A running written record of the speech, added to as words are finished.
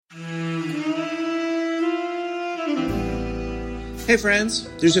Hey friends,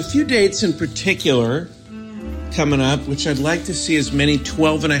 there's a few dates in particular coming up which I'd like to see as many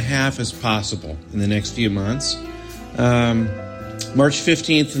 12 and a half as possible in the next few months. March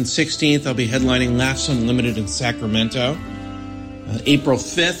 15th and 16th, I'll be headlining Laughs Unlimited in Sacramento. April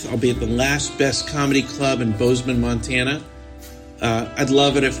 5th, I'll be at the Last Best Comedy Club in Bozeman, Montana. I'd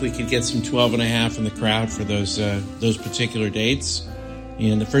love it if we could get some 12 and a half in the crowd for those particular dates.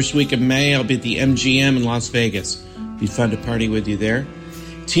 And the first week of May, I'll be at the MGM in Las Vegas. Be fun to party with you there.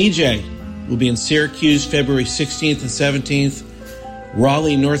 TJ will be in Syracuse February 16th and 17th.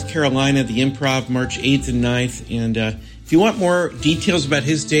 Raleigh, North Carolina, the Improv March 8th and 9th. And if you want more details about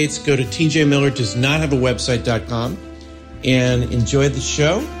his dates, go to tjmillerdoesnothaveawebsite.com and enjoy the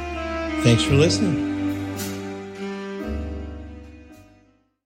show. Thanks for listening.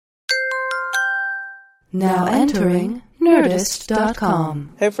 Now entering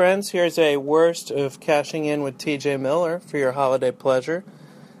Nerdist.com. Hey friends, here's a worst of cashing in with TJ Miller for your holiday pleasure.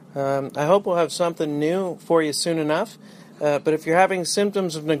 I hope we'll have something new for you soon enough. But if you're having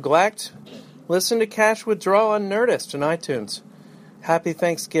symptoms of neglect, listen to Cash Withdrawal on Nerdist and iTunes. Happy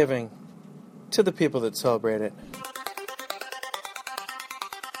Thanksgiving to the people that celebrate it.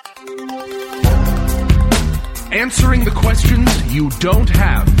 Answering the questions you don't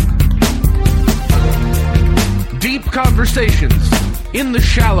have. Deep conversations in the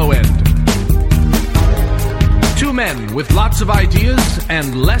shallow end. Two men with lots of ideas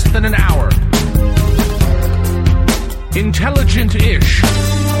and less than an hour. Intelligent-ish.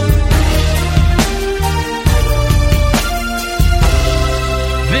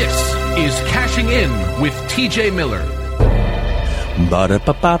 This is Cashing In with TJ Miller.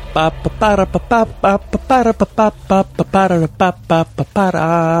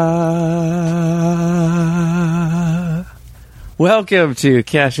 Welcome to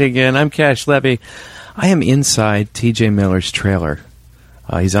Cashing In. I'm Cash Levy. I am inside TJ Miller's trailer.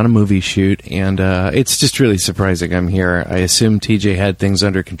 He's on a movie shoot, and it's just really surprising I'm here. I assume TJ had things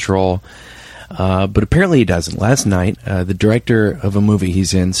under control, but apparently he doesn't. Last night, the director of a movie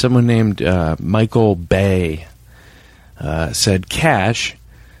he's in, someone named Michael Bay, said, Cash,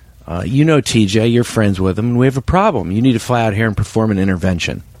 you know TJ, you're friends with him, and we have a problem. You need to fly out here and perform an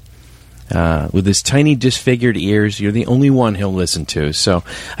intervention. With his tiny disfigured ears, you're the only one he'll listen to. So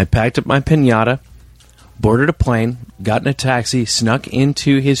I packed up my piñata, boarded a plane, got in a taxi, snuck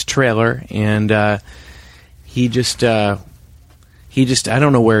into his trailer, and he just I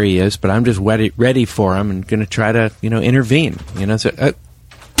don't know where he is, but I'm just ready for him and going to try to, intervene. So,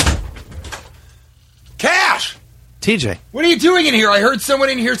 Cash! TJ. What are you doing in here? I heard someone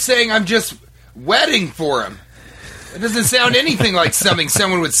in here saying I'm just waiting for him. It doesn't sound anything like something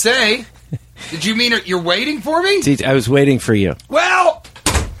someone would say. Did you mean you're waiting for me? TJ, I was waiting for you. Well,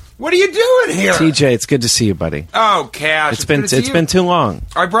 what are you doing here? TJ, it's good to see you, buddy. Oh, Cash. It's been too long.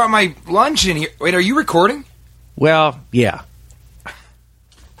 I brought my lunch in here. Wait, are you recording? Well, yeah.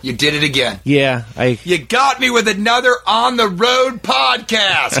 You did it again. Yeah, You got me with another On the Road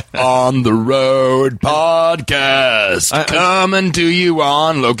podcast. On the Road podcast. Coming to you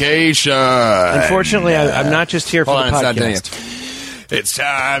on location. Unfortunately, I'm not just here for the podcast. It's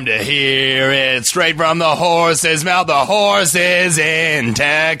time to hear it straight from the horse's mouth. The horses in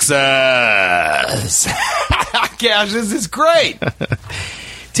Texas. Gosh, this is great.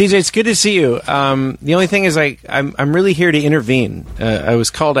 TJ, it's good to see you. The only thing is, I'm really here to intervene. I was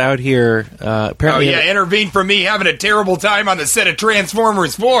called out here. Apparently, intervene for me having a terrible time on the set of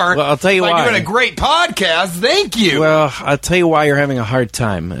Transformers 4. Well, I'll tell you why. Doing a great podcast. Thank you. Well, I'll tell you why you're having a hard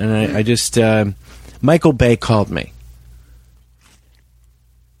time. And I just Michael Bay called me.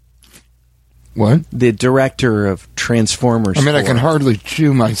 What? The director of Transformers 4. I can hardly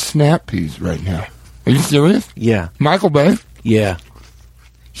chew my snap peas right now. Are you serious? Yeah. Michael Bay? Yeah.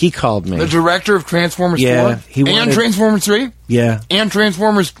 He called me. The director of Transformers 4? And Transformers 3? Yeah. And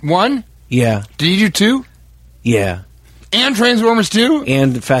Transformers 1? Yeah. Did he do 2? Yeah. And Transformers 2?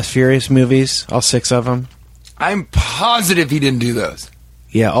 And Fast Furious movies, all 6 of them. I'm positive he didn't do those.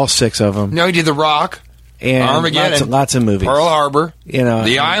 Yeah, all 6 of them. No, he did The Rock, and Armageddon, lots of movies. Pearl Harbor,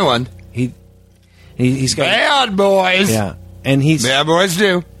 The Island. He's got Bad Boys. Yeah, and he's Bad Boys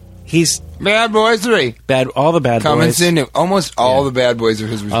 2. He's Bad Boys 3. All the bad boys. Almost all the bad boys are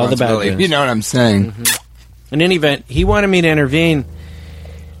his responsibility. All the bad boys. You know what I'm saying? Mm-hmm. In any event, he wanted me to intervene.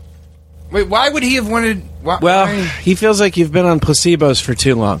 Wait, why would he have wanted... He feels like you've been on placebos for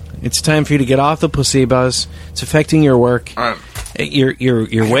too long. It's time for you to get off the placebos. It's affecting your work. You're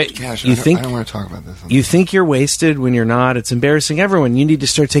Gosh, you think I don't want to talk about this. You think you're wasted when you're not. It's embarrassing everyone. You need to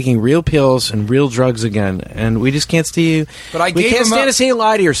start taking real pills and real drugs again. And we just can't see you. But we can't stand to see you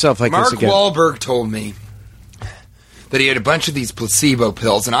lie to yourself like this again. Mark Wahlberg told me that he had a bunch of these placebo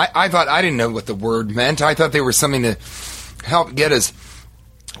pills, and I thought, I didn't know what the word meant. I thought they were something to help get us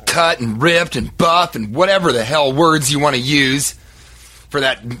cut and ripped and buff and whatever the hell words you want to use for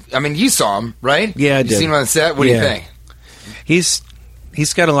that. I mean, you saw him, right? Yeah, I you did. seen him on the set? What do you think? He's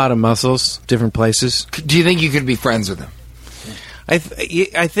got a lot of muscles, different places. Do you think you could be friends with him? I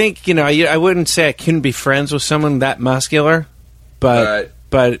think, you know, I wouldn't say I couldn't be friends with someone that muscular, but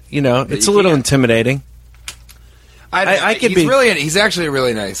you know, it's a little intimidating. I could be. He's actually a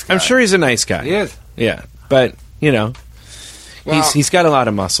really nice guy. I'm sure he's a nice guy. He is. Yeah, but you know, he's got a lot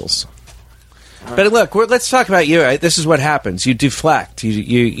of muscles. But look, let's talk about you. This is what happens. You deflect.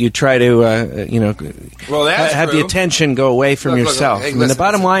 You try to have the attention go away from yourself. Hey, and the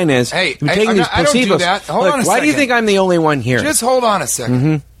bottom line is, you're taking these I don't do placebos. that. Hold on a why do you second. think I'm the only one here? Just hold on a second.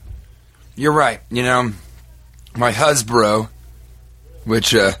 Mm-hmm. You're right. You know, my Hasbro,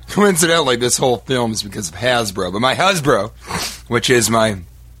 which coincidentally this whole film is because of Hasbro, but my Hasbro, which is my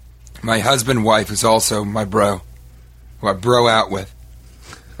husband wife, who's also my bro, who I bro out with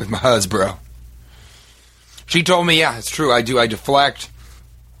my Hasbro. She told me, yeah, it's true, I do. I deflect.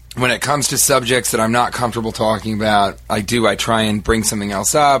 When it comes to subjects that I'm not comfortable talking about, I try and bring something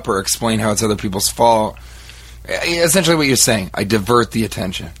else up or explain how it's other people's fault. Essentially what you're saying, I divert the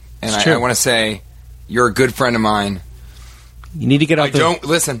attention. And I want to say, you're a good friend of mine. You need to get out Don't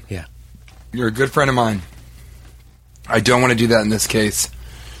listen. Yeah. You're a good friend of mine. I don't want to do that in this case.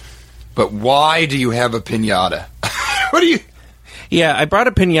 But why do you have a piñata? What do you... Yeah, I brought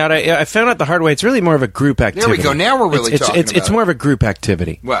a piñata. I found out the hard way. It's really more of a group activity. There we go. Now we're really talking about It's more of a group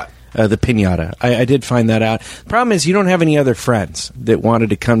activity. What? The piñata. I did find that out. The problem is you don't have any other friends that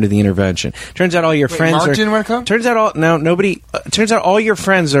wanted to come to the intervention. Turns out all your friends Mark didn't want to come? Turns out turns out all your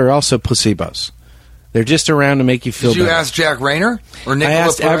friends are also placebos. They're just around to make you feel better. Did you ask Jack Rayner? Or Nicola I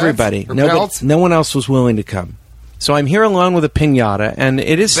asked Perez? everybody. Or Peltz? No one else was willing to come. So I'm here alone with a piñata, and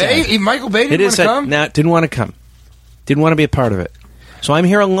it is sad. Michael Bay didn't want to come? No, didn't want to come. Didn't want to be a part of it. So I'm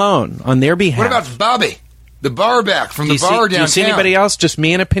here alone on their behalf. What about Bobby, the barback from the bar downtown? Do you see anybody else? Just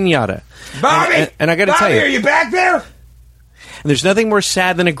me and a piñata. Bobby! And I got to tell you. Are you back there? And there's nothing more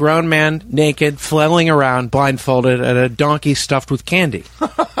sad than a grown man, naked, flailing around, blindfolded, at a donkey stuffed with candy.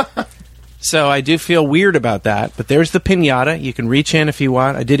 So I do feel weird about that. But there's the piñata. You can reach in if you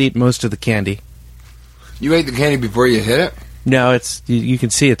want. I did eat most of the candy. You ate the candy before you hit it? No, it's you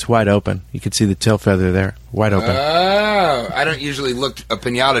can see it's wide open. You can see the tail feather there, wide open. Oh, I don't usually look a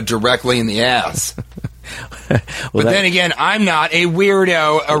piñata directly in the ass. But then again, I'm not a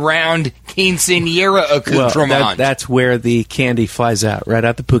weirdo around quinceañera accoutrement. That's where the candy flies out, right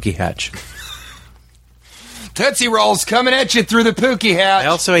out the pookie hatch. Tootsie Rolls coming at you through the pookie hatch. I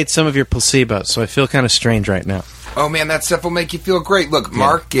also ate some of your placebos, so I feel kind of strange right now. Oh, man, that stuff will make you feel great. Look,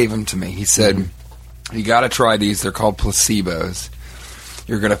 Mark gave them to me. He said, you got to try these. They're called placebos.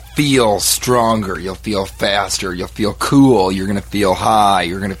 You're going to feel stronger. You'll feel faster. You'll feel cool. You're going to feel high.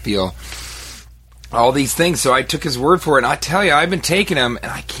 You're going to feel all these things. So I took his word for it, and I tell you, I've been taking them,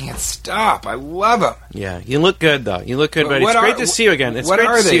 and I can't stop. I love them. Yeah, you look good, though. You look good, but it's great to see you again. It's what great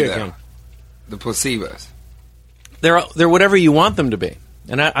are to see they, you though? again. The placebos. They're whatever you want them to be.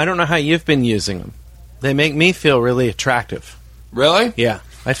 And I don't know how you've been using them. They make me feel really attractive. Really? Yeah.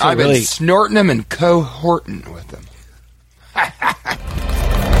 I feel I've really... been snorting them and cohorting with them.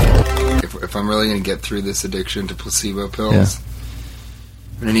 if I'm really going to get through this addiction to placebo pills,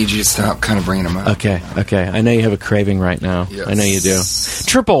 I'm going to need you to stop kind of bringing them up. Okay. I know you have a craving right now. Yes. I know you do.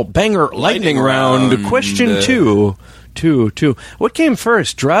 Triple banger lightning round. Question 2. What came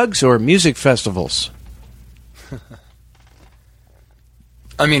first, drugs or music festivals?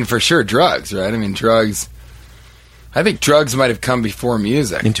 I mean, for sure, drugs, right? I mean, drugs. I think drugs might have come before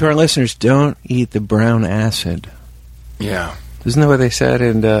music. And to our listeners, don't eat the brown acid. Yeah. Isn't that what they said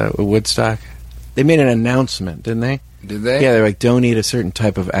in Woodstock? They made an announcement, didn't they? Did they? Yeah, they're like, don't eat a certain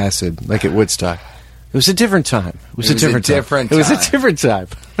type of acid, like at Woodstock. It was a different time. It was a different time.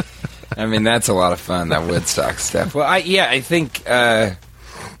 I mean, that's a lot of fun, that Woodstock stuff. Well, I think, I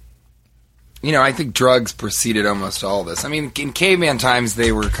think drugs preceded almost all this. I mean, in caveman times,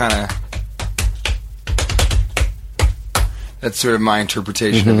 they were kind of... That's sort of my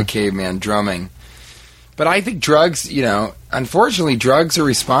interpretation of a caveman drumming. But I think drugs, unfortunately, drugs are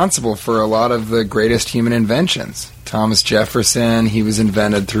responsible for a lot of the greatest human inventions. Thomas Jefferson, he was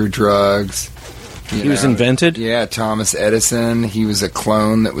invented through drugs. He was invented? Yeah, Thomas Edison, he was a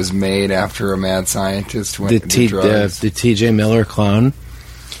clone that was made after a mad scientist went into drugs. The T.J. Miller clone?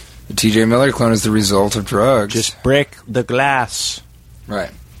 The T.J. Miller clone is the result of drugs. Just break the glass.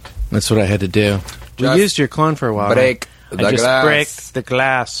 Right. That's what I had to do. We used your clone for a while. Break the glass. Break the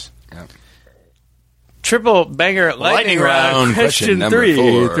glass. Yep. Triple banger lightning round. Question number 3.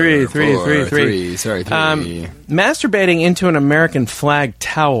 four. Three. Sorry, 3. Masturbating into an American flag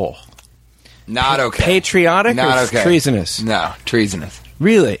towel. Not okay. Patriotic Not or okay. treasonous? No, treasonous.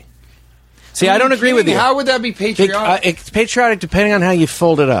 Really? See, I don't agree with you. How would that be patriotic? It's patriotic depending on how you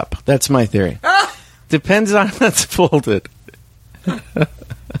fold it up. That's my theory. Depends on how it's folded.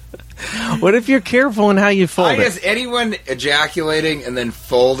 What if you're careful in how you fold I it? guess anyone ejaculating and then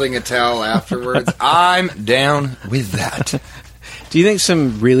folding a towel afterwards, I'm down with that. Do you think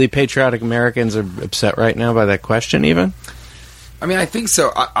some really patriotic Americans are upset right now by that question even? I mean, I think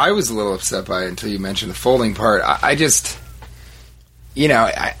so. I was a little upset by it until you mentioned the folding part. I just, you know,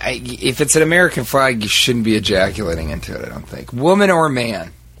 if it's an American flag, you shouldn't be ejaculating into it, I don't think. Woman or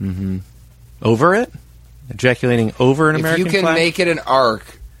man. Mm-hmm. Over it? Ejaculating over an American flag? If you can make it an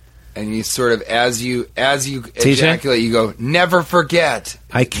arc, and you sort of, as you ejaculate, you go, never forget.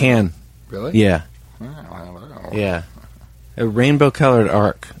 I can. Really? Yeah. Wow. Yeah. A rainbow-colored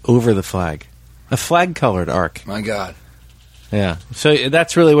arc over the flag. A flag-colored arc. My God. Yeah. So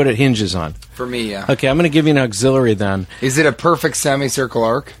that's really what it hinges on. For me, yeah. Okay, I'm going to give you an auxiliary then. Is it a perfect semicircle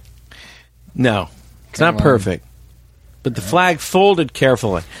arc? No. It's Come not on. perfect. But the flag folded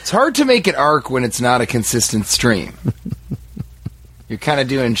carefully. It's hard to make an arc when it's not a consistent stream. You're kind of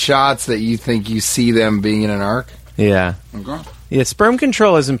doing shots that you think you see them being in an arc. Yeah. Okay. Yeah, sperm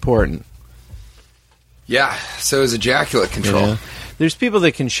control is important. Yeah, so is ejaculate control. Yeah. There's people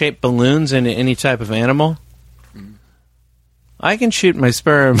that can shape balloons into any type of animal. I can shoot my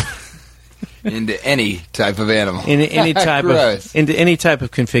sperm Into any type of animal. in any type Gross. of into any type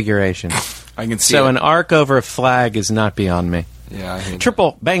of configuration. I can see So it. an arc over a flag is not beyond me. Yeah, I hate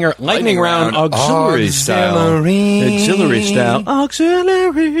Triple banger lightning round auxiliary style. Auxiliary style.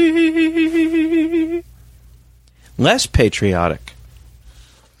 Auxiliary. Less patriotic.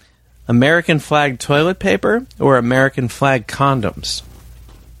 American flag toilet paper or American flag condoms?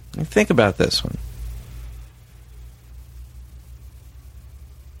 Think about this one.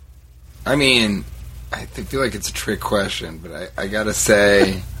 I mean, I feel like it's a trick question, but I gotta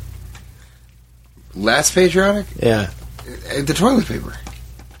say, less patriotic? Yeah. The toilet paper.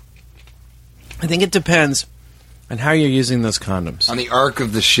 I think it depends on how you're using those condoms. On the arc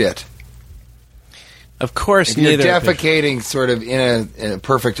of the shit. Of course, If you're neither. defecating sort of in a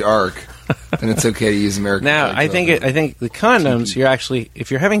perfect arc, then it's okay to use American Now, flag I think toilet I think the condoms, you're actually, if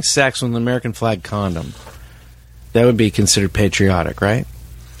you're having sex with an American flag condom, that would be considered patriotic, right?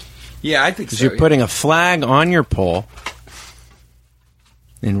 Yeah, I think Because so. you're putting a flag on your pole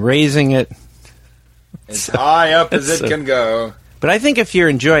and raising it. as high up as That's it can go. But I think if you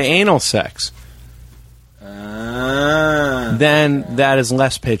enjoy anal sex, then that is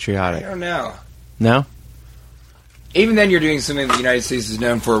less I patriotic. don't know. No? Even then, you're doing something that the United States is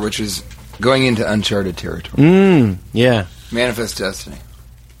known for, which is going into uncharted territory. Yeah. Manifest destiny.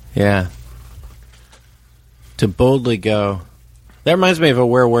 Yeah. To boldly go. That reminds me of a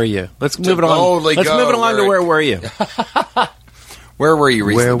Where Were You? Let's move it along. boldly Let's go move it along to where Where Were You? Where were you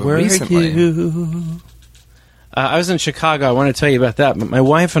recently? Where were you? I was in Chicago. I want to tell you about that. But my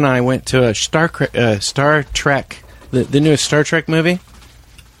wife and I went to a Star Trek, the newest Star Trek movie.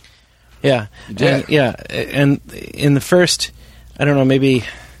 Yeah. You did? And, yeah. And in the first, I don't know, maybe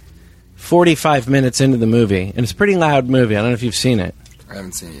 45 minutes into the movie, and it's a pretty loud movie. I don't know if you've seen it. I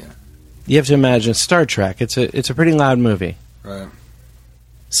haven't seen it yet. You have to imagine Star Trek. It's a pretty loud movie. Right.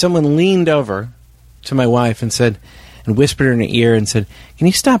 Someone leaned over to my wife and said, and whispered in her ear and said, "Can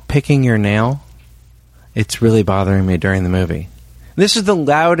you stop picking your nail? It's really bothering me during the movie." This is the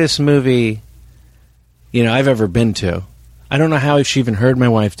loudest movie, I've ever been to. I don't know how she even heard my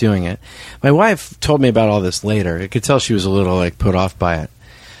wife doing it. My wife told me about all this later. I could tell she was a little put off by it.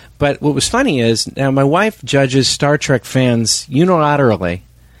 But what was funny is now my wife judges Star Trek fans unilaterally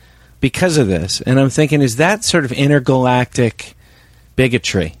because of this, and I'm thinking, is that sort of intergalactic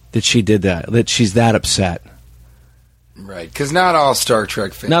bigotry that she did that she's that upset? Right, because not all Star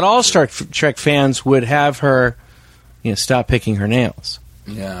Trek fans. Not all Star Trek fans would have her, stop picking her nails.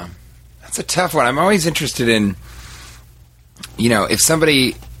 Yeah. That's a tough one. I'm always interested in, if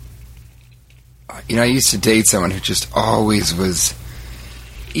somebody, I used to date someone who just always was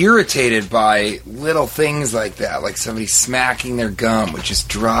irritated by little things like that, like somebody smacking their gum would just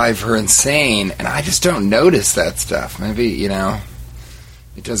drive her insane, and I just don't notice that stuff. Maybe,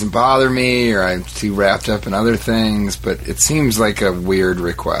 it doesn't bother me, or I'm too wrapped up in other things, but it seems like a weird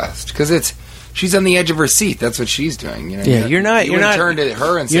request because she's on the edge of her seat. That's what she's doing. Yeah, you're not turn to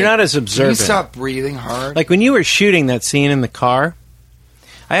her and say, you're not as "Can observant. you stop breathing hard?" Like when you were shooting that scene in the car,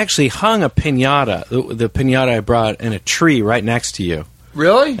 I actually hung a pinata, the pinata I brought, in a tree right next to you.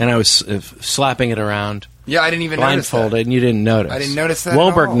 Really? And I was slapping it around, Yeah, I didn't even notice blindfolded, that. and you didn't notice. I didn't notice that at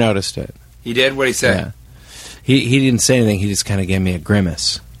Wahlberg all. noticed it. He did? What did he say? Yeah. He didn't say anything. He just kind of gave me a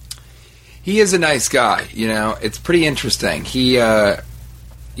grimace. He is a nice guy, you know. It's pretty interesting. He, you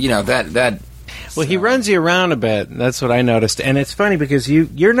know, that. Well, he runs you around a bit. That's what I noticed, and it's funny because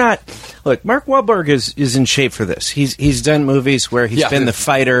you're not. Look, Mark Wahlberg is in shape for this. He's done movies where he's been the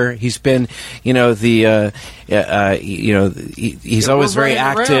fighter. He's been, you know, he's always very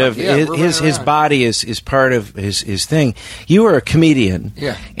active. His body is part of his thing. You are a comedian,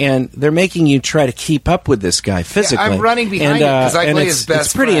 and they're making you try to keep up with this guy physically. I'm running behind him because I play his best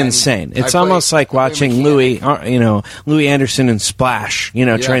It's pretty friend. insane. It's almost like watching Louis Anderson in Splash. You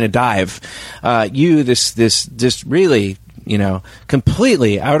know, trying to dive. This really, you know,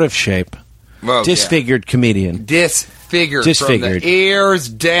 completely out of shape, disfigured comedian. Disfigured from the ears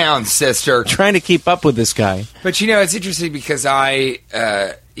down, sister. Trying to keep up with this guy. But, you know, it's interesting because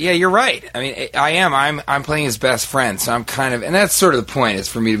yeah, you're right. I mean, I'm playing his best friend, so I'm kind of, and that's sort of the point, is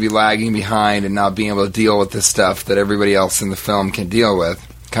for me to be lagging behind and not being able to deal with the stuff that everybody else in the film can deal with,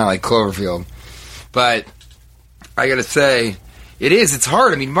 kind of like Cloverfield. But I got to say, it's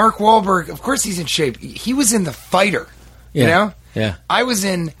hard. I mean, Mark Wahlberg, of course he's in shape. He was in The Fighter, you know? Yeah. I was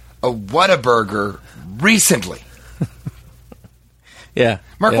in a Whataburger recently. Yeah.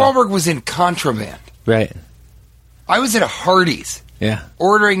 Mark Wahlberg was in Contraband. Right. I was at a Hardee's. Yeah.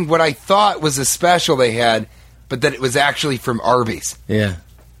 Ordering what I thought was a special they had, but that it was actually from Arby's. Yeah.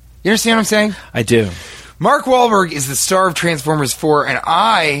 You understand what I'm saying? I do. Mark Wahlberg is the star of Transformers 4, and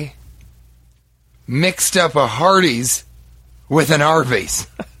I mixed up a Hardee's with an Arby's.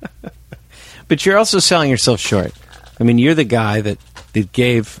 But you're also selling yourself short. I mean, you're the guy that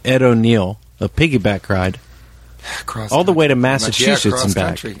gave Ed O'Neill a piggyback ride all the way to Massachusetts and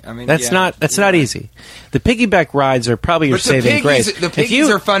back. I mean, that's not easy. The piggyback rides are probably your saving grace. The piggies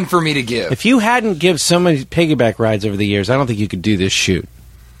are fun for me to give. If you hadn't given so many piggyback rides over the years, I don't think you could do this shoot.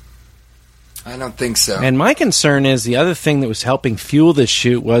 I don't think so. And my concern is the other thing that was helping fuel this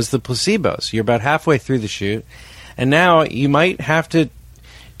shoot was the placebos. You're about halfway through the shoot, and now you might have to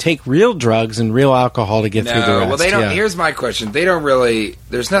take real drugs and real alcohol to get through the rest. Well, they don't. Yeah. Here's my question: they don't really.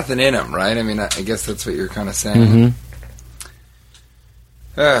 There's nothing in them, right? I mean, I guess that's what you're kind of saying. Mm-hmm.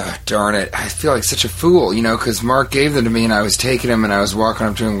 Darn it! I feel like such a fool, you know, because Mark gave them to me, and I was taking them, and I was walking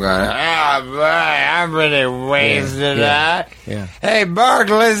up to him, going, boy, I'm really wasted. Yeah. Hey, Mark,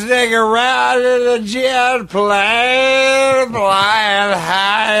 let's take a ride in a jet plane, flying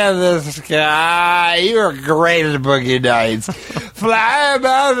high in the sky. You are great at Boogie Nights. Fly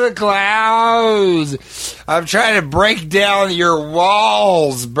above the clouds. I'm trying to break down your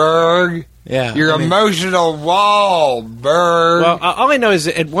walls, Berg. Yeah, your emotional wall, Berg. Well, all I know is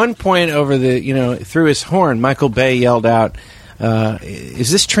that at one point over through his horn, Michael Bay yelled out, "Is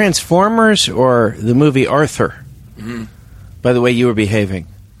this Transformers or the movie Arthur?" Mm-hmm. By the way, you were behaving.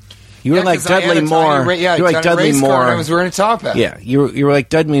 You were like Dudley Moore. You were like Dudley Moore. I was wearing a top hat. Yeah, you were like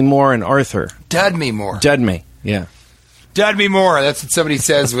Dudley Moore and Arthur. Dudley Moore. Dudley. Yeah. Dud me more. That's what somebody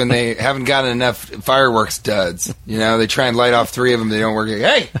says when they haven't gotten enough fireworks duds. You know, they try and light off 3 of them. They don't work.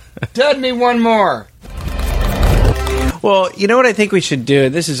 Hey, dud me one more. Well, you know what I think we should do?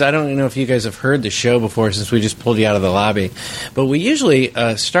 I don't know if you guys have heard the show before since we just pulled you out of the lobby. But we usually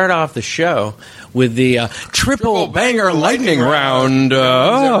start off the show with the triple banger lightning round.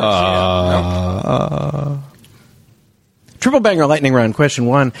 Triple banger lightning round. Question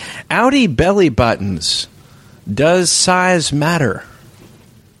 1. Audi belly buttons. Does size matter?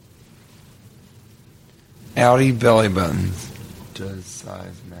 Audi belly buttons. Does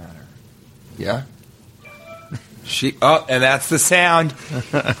size matter? Yeah? And that's the sound.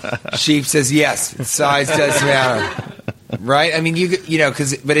 Sheep says yes. Size does matter. Right? I mean,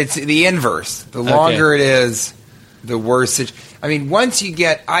 but it's the inverse. The longer it is, the worse it. I mean, once you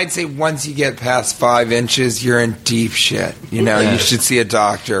get past 5 inches, you're in deep shit. You know, you should see a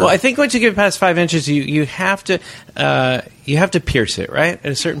doctor. Well, I think once you get past 5 inches, you have to pierce it, right?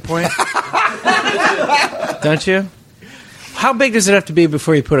 At a certain point, don't you? How big does it have to be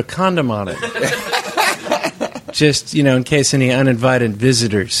before you put a condom on it? Just in case any uninvited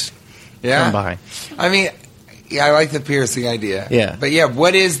visitors come by. I mean. Yeah, I like the piercing idea. Yeah. But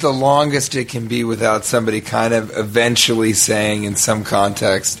what is the longest it can be without somebody kind of eventually saying in some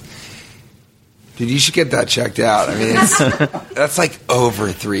context, dude, you should get that checked out. I mean, that's like over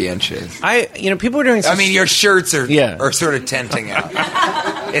 3 inches. People are doing I mean, your shirts are sort of tenting out.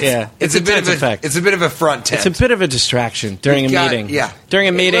 It's a bit of a front tent. It's a bit of a distraction during a meeting. Yeah. During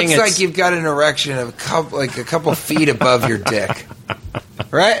a meeting, it looks like you've got an erection of a couple feet above your dick.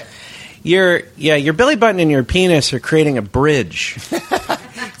 Right? Your belly button and your penis are creating a bridge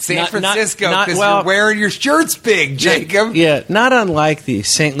San Francisco not- because well- you're wearing your shirts big, Jacob. Yeah, not unlike the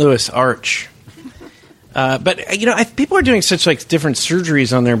St. Louis Arch. But people are doing such like different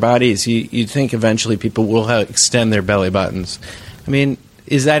surgeries on their bodies. You'd think eventually people will extend their belly buttons. I mean,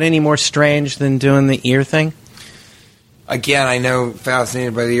 is that any more strange than doing the ear thing? Again, I know,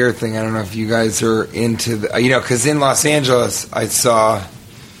 fascinated by the ear thing. I don't know if you guys are into the, because in Los Angeles, I saw,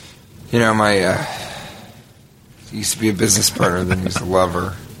 my used to be a business partner, then he was a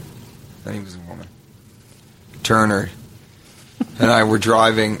lover, then he was a woman. Turner and I were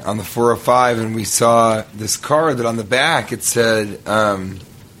driving on the 405, and we saw this car that on the back it said,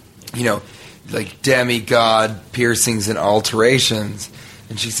 like demigod piercings and alterations,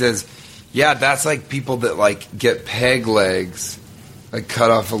 and she says, yeah, that's like people that like get peg legs, like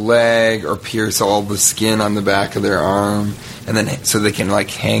cut off a leg or pierce all the skin on the back of their arm, and then so they can like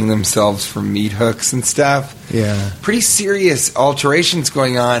hang themselves from meat hooks and stuff. Yeah. Pretty serious alterations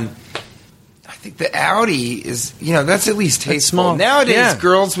going on. I think the Audi is, that's at least tasteful. Small. Nowadays, Yeah.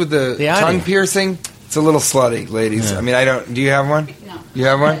 girls with the tongue Audi. piercing, it's a little slutty, ladies. Yeah. I mean, do you have one? No. You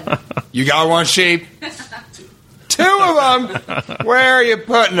have one? You got one, sheep? 2 of them? Where are you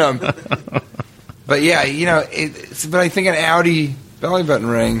putting them? But yeah, but I think an Audi belly button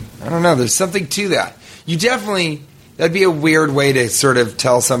ring, I don't know, there's something to that. That'd be a weird way to sort of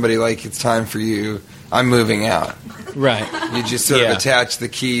tell somebody, like, it's time for you, I'm moving out. Right. You just sort of attach the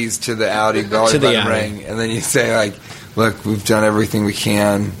keys to the Audi belly To the button Audi. ring, and then you say, like, look, we've done everything we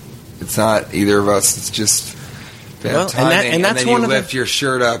can. It's not either of us, it's just bad Well, timing. and that's then you one of the- lift your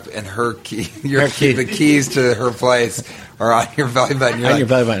shirt up, and her key, key. the keys to her place are on your belly button. You're On like, your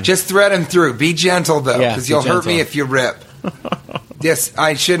belly button. Just thread them through. Be gentle, though, Yeah, because be you'll hurt me gentle. if you rip. Yes,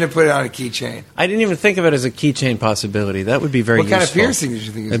 I shouldn't have put it on a keychain. I didn't even think of it as a keychain possibility. That would be very What useful. kind of piercing did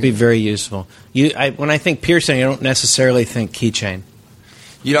you think it was That'd be gonna very useful. When I think piercing, I don't necessarily think keychain.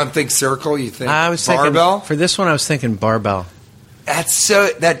 You don't think circle, you think I was barbell? thinking, for this one, I was thinking barbell.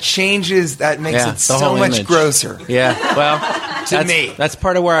 That changes, that makes Yeah, it the so whole much image. grosser. Yeah, well, that's, me. that's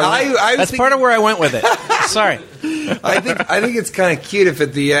part of where I went. I was that's part of where I went with it. Sorry. I think it's kind of cute if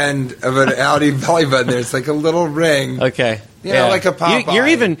at the end of an Audi belly button there's like a little ring. Okay. Like a Popeye. You're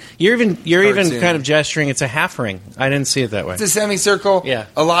even Cartoon. kind of gesturing. It's a half ring. I didn't see it that way. It's a semicircle. Yeah.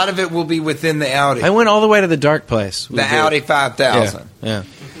 A lot of it will be within the Audi. I went all the way to the dark place. The Audi 5000. Yeah.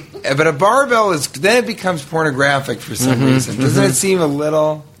 But a barbell then it becomes pornographic for some reason. Doesn't it seem a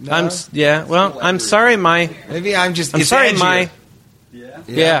little? No? I'm sorry, Maybe I'm just. I'm it's sorry, edgier.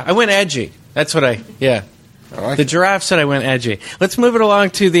 Yeah, I went edgy. That's what I like The it. giraffe said I went edgy. Let's move it along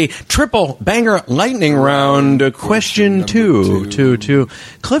to the triple banger lightning round. Question number two.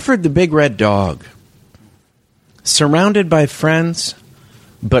 Clifford the Big Red Dog. Surrounded by friends,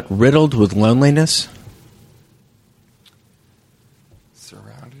 but riddled with loneliness.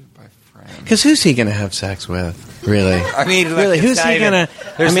 Surrounded by friends. Because who's he going to have sex with? Really? I mean, look, really, it's who's not he even- going to?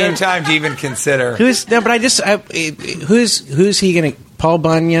 There's no time to even consider. Who's no? But who's he going to? Paul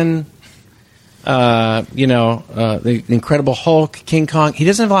Bunyan. The Incredible Hulk, King Kong. He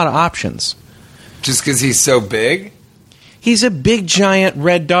doesn't have a lot of options. Just because he's so big? He's a big, giant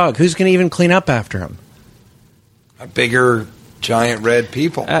red dog. Who's going to even clean up after him? A bigger, giant red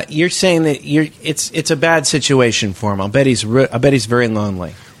people. You're saying that it's a bad situation for him. I bet he's very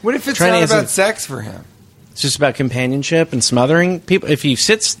lonely. What if it's Trying to not answer- about sex for him? It's just about companionship and smothering people. If he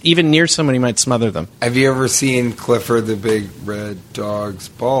sits even near someone, he might smother them. Have you ever seen Clifford the Big Red Dog's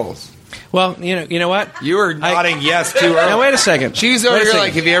balls? Well, you know what? You were nodding yes too early. Now wait a second. She's over Wait a here second.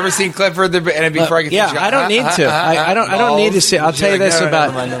 like, have you ever seen Clifford the Big? And before I get Yeah, I don't need to. I don't need to see. I'll tell you this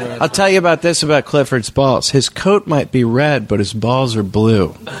about. I'll tell you about this about Clifford's balls. His coat might be red, but his balls are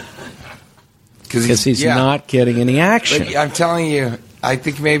blue because he's not getting any action. But I'm telling you, I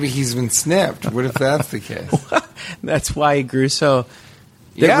think maybe he's been snipped. What if that's the case? That's why he grew so.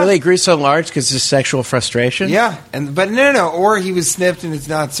 Did Yeah. it really grew so large because of sexual frustration? Yeah, but no. Or he was snipped and is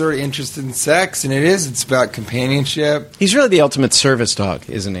not sort of interested in sex, and it's about companionship. He's really the ultimate service dog,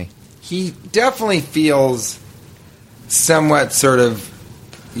 isn't he? He definitely feels somewhat sort of,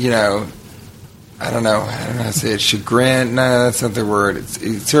 I don't know how to say it, chagrin. No, that's not the word.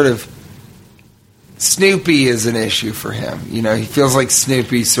 It's sort of, Snoopy is an issue for him. He feels like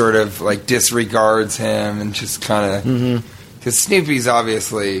Snoopy sort of like disregards him and just kind of, because Snoopy's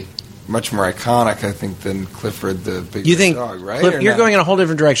obviously much more iconic, I think, than Clifford the Big You Red think Dog, right? Or you're no? going in a whole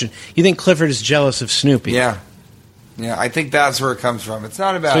different direction. You think Clifford is jealous of Snoopy? Yeah, I think that's where it comes from. It's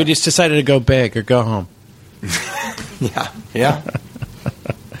not about. So he just decided to go big or go home. Yeah.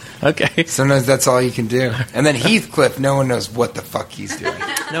 Okay. Sometimes that's all you can do. And then Heathcliff, no one knows what the fuck he's doing.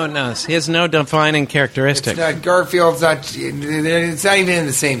 No one knows. He has no defining characteristic. It's not Garfield's not. It's not even in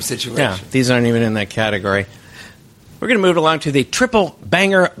the same situation. Yeah, these aren't even in that category. We're going to move along to the triple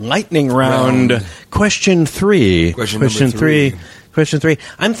banger lightning round. Question 3. Question number 3. Question 3.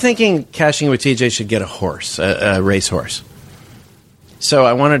 I'm thinking Cashing with TJ should get a horse, a racehorse. So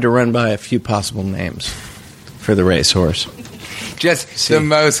I wanted to run by a few possible names for the racehorse. Just the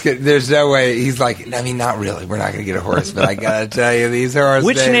most. There's no way. He's like, I mean, not really. We're not going to get a horse, but I got to tell you, these horse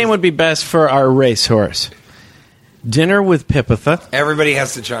Which names. name would be best for our racehorse? Dinner with Pipitha. Everybody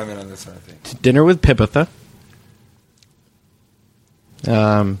has to chime in on this one, I think. Dinner with Pipitha.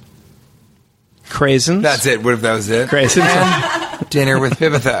 Craisins. That's it. What if that was it? Craisins. Dinner with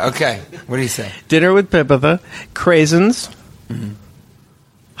Pipitha. Okay. What do you say? Dinner with Pipitha. Craisins.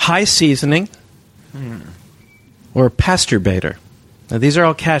 High seasoning. Or pasturbator. Now, these are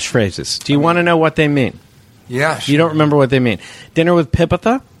all cash phrases. Do you want to know what they mean? Yeah, sure. You don't remember what they mean. Dinner with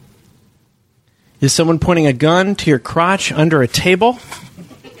Pipitha is someone pointing a gun to your crotch under a table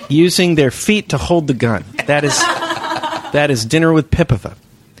using their feet to hold the gun. That is dinner with Pipitha.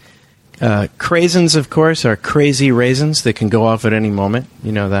 Craisins, of course, are crazy raisins that can go off at any moment.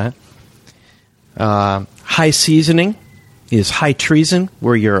 You know that. High seasoning is high treason,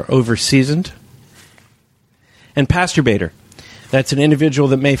 where you're over-seasoned. And pasturbator. That's an individual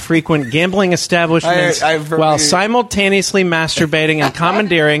that may frequent gambling establishments while simultaneously masturbating and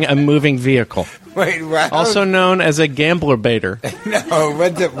commandeering a moving vehicle. Wait, what? Also known as a gambler baiter. No,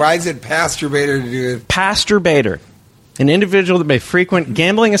 why is it pasturbator to do with... Pasturbator. An individual that may frequent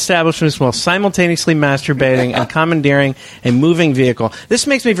gambling establishments while simultaneously masturbating and commandeering a moving vehicle. This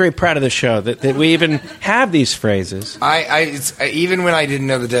makes me very proud of the show, that we even have these phrases. Even when I didn't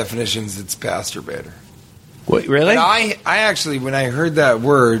know the definitions, it's pasturbator. What, really? And I actually, when I heard that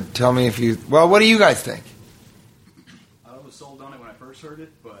word, tell me if you... Well, what do you guys think? I was sold on it when I first heard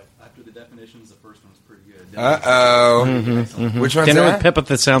it, but after the definitions, the first one was pretty good. Uh-oh. Which one's Dinner that? with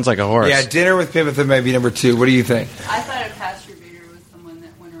Pipitha sounds like a horse. Yeah, dinner with Pipitha may be number 2. What do you think? I thought a pasturbator was someone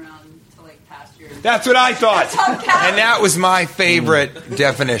that went around to like pasture. That's what I thought. And that was my favorite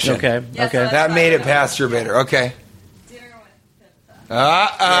definition. Okay, Yes, okay. That made it pasturbator. Okay. Dinner with Pipitha.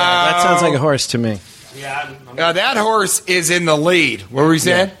 Uh-oh. That sounds like a horse to me. Yeah, Now, that horse is in the lead. What were you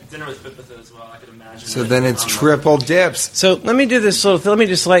saying? dinner with Pipitha as well. I could imagine. So then it's triple dips. So let me do this. Let me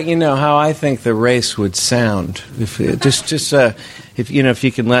just let you know how I think the race would sound. If you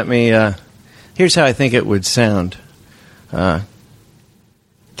can let me. Here's how I think it would sound.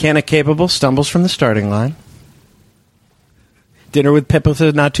 Canna capable stumbles from the starting line. Dinner with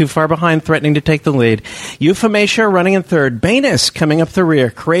Pipitha not too far behind, threatening to take the lead. Euphemacia running in third. Banus coming up the rear.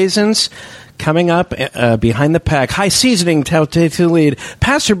 Craisins coming up behind the pack. High seasoning to take the lead.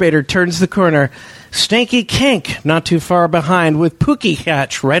 Pasturbator turns the corner. Stanky Kank not too far behind with Pookie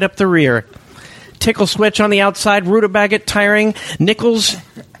Hatch right up the rear. Tickle Switch on the outside. Rutabaga tiring. Nichols...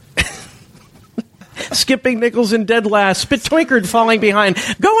 Skipping Nichols in dead last. Spit Twinkard falling behind.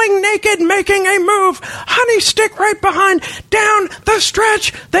 Going naked, making a move. Honey Stick right behind. Down the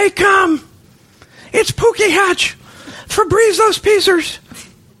stretch they come. It's Pookie Hatch. Fabrizio's Piecers.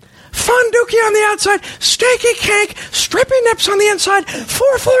 Fun Dookie on the outside. Steaky Cake. Strippy Nips on the inside.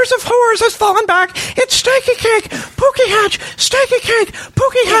 4 floors of horrors has fallen back. It's Steaky Cake. Pookie Hatch. Steaky Cake.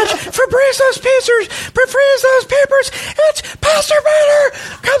 Pookie Hatch. Fabrizio's Piecers. Fabrizio's Papers. It's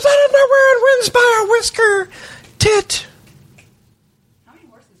Pasturbator. Comes out of nowhere and wins by a whisker. Tit. How many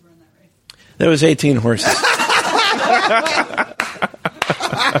horses were in that race? There was 18 horses.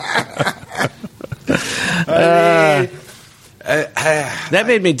 That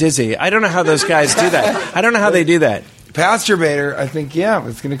made me dizzy. I don't know how those guys do that. I don't know how they do that. Pasturbator, I think, yeah,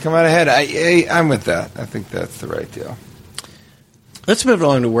 it's going to come out ahead. I'm with that. I think that's the right deal. Let's move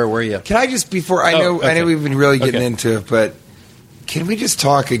along to where were you? Can I just, before, I know we've been really getting into it, but can we just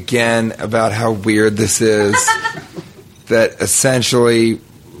talk again about how weird this is? That essentially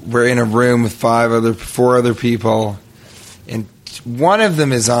we're in a room with 4 other people, and one of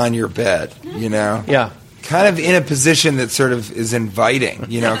them is on your bed, you know? Yeah. Kind of in a position that sort of is inviting,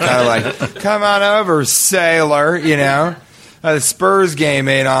 you know, kind of like, come on over, sailor, you know. The Spurs game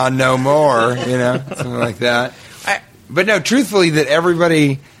ain't on no more, you know, something like that. But no, truthfully, that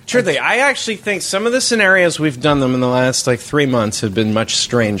everybody... Truthfully, I actually think some of the scenarios we've done them in the last, 3 months have been much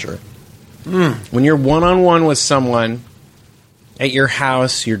stranger. When you're one-on-one with someone at your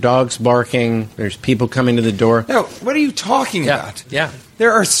house, your dog's barking, there's people coming to the door. No, what are you talking about? Yeah.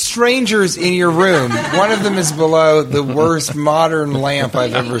 There are strangers in your room. One of them is below the worst modern lamp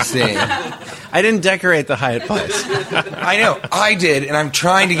I've ever seen. I didn't decorate the Hyatt Place. I know, I did, and I'm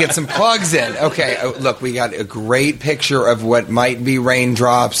trying to get some plugs in. Okay, look, we got a great picture of what might be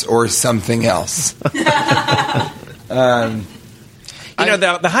raindrops or something else. The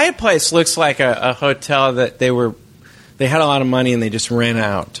Hyatt Place looks like a hotel that they had a lot of money and they just ran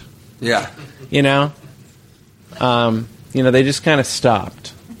out. Yeah. They just kind of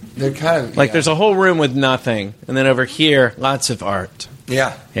stopped. They're kind of... There's a whole room with nothing, and then over here, lots of art.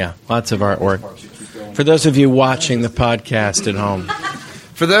 Yeah. Yeah, lots of artwork. For those of you watching the podcast at home.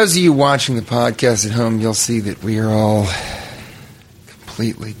 For those of you watching the podcast at home, you'll see that we are all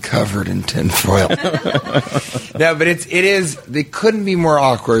completely covered in tinfoil. No, but they couldn't be more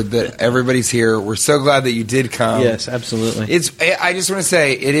awkward that everybody's here. We're so glad that you did come. Yes, absolutely. I just want to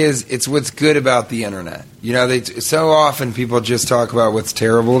say, it's what's good about the internet. So often people just talk about what's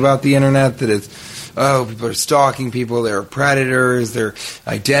terrible about the internet, that it's, people are stalking people, they're predators, they're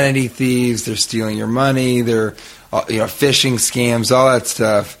identity thieves, they're stealing your money, they're, phishing scams, all that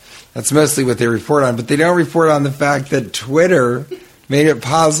stuff. That's mostly what they report on. But they don't report on the fact that Twitter made it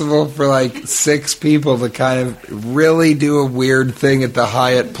possible for 6 people to kind of really do a weird thing at the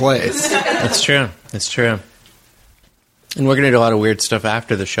Hyatt Place. That's true. It's true. And we're going to do a lot of weird stuff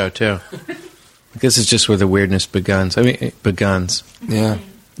after the show, too. This is just where the weirdness begins. Yeah.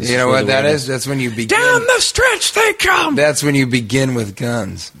 You know what that is? That's when you begin. Down the stretch they come! That's when you begin with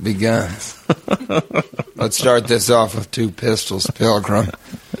guns. Beguns. Let's start this off with 2 pistols, Pilgrim.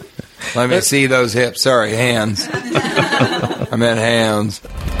 Let me see those hips. Sorry, hands. I meant hands.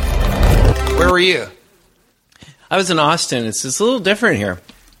 Where were you? I was in Austin. It's a little different here.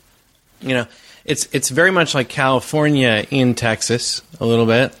 It's very much like California in Texas, a little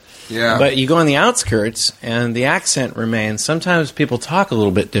bit. Yeah. But you go on the outskirts, and the accent remains. Sometimes people talk a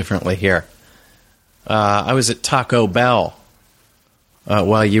little bit differently here. I was at Taco Bell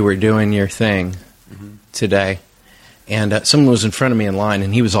while you were doing your thing today, and someone was in front of me in line,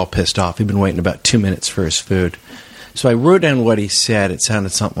 and he was all pissed off. He'd been waiting about 2 minutes for his food. So I wrote down what he said. It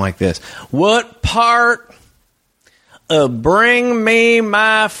sounded something like this. What part of bring me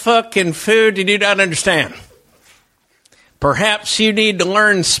my fucking food did you not understand? Perhaps you need to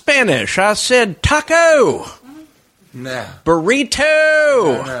learn Spanish. I said taco. No.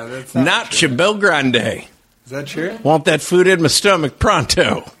 Burrito. No, that's not Nacho Bel Grande. Is that true? Want that food in my stomach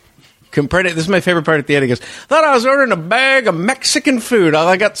pronto. This is my favorite part at the end. He goes, thought I was ordering a bag of Mexican food. All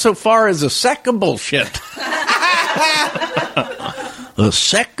I got so far is a sack of bullshit. A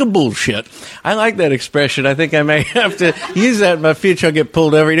sack of bullshit. I like that expression. I think I may have to use that in my future. I'll get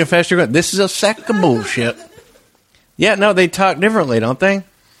pulled over even faster. This is a sack of bullshit. Yeah, no, they talk differently, don't they?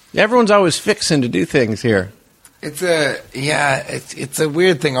 Everyone's always fixing to do things here. It's a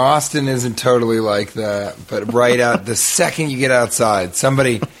weird thing. Austin isn't totally like that, but right out the second you get outside,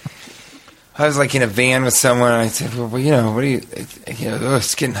 I was in a van with someone, and I said, well, what do you,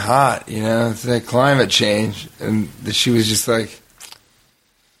 it's getting hot, it's like climate change, and she was just like,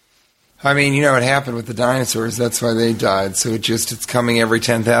 what happened with the dinosaurs, that's why they died, so it's coming every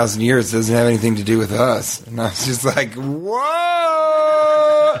 10,000 years, it doesn't have anything to do with us. And I was just like, whoa!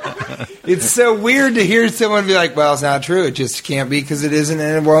 It's so weird to hear someone be like, well, it's not true, it just can't be because it isn't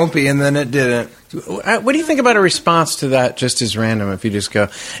and it won't be, and then it didn't. What do you think about a response to that just as random if you just go,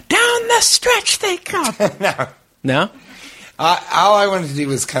 down the stretch they come? No? All I wanted to do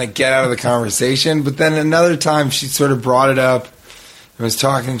was kind of get out of the conversation, but then another time she sort of brought it up. I was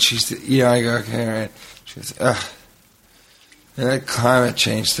talking, she said, I go, okay, all right. She goes, that climate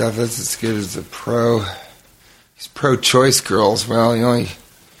change stuff, that's as good as these pro-choice girls. Well,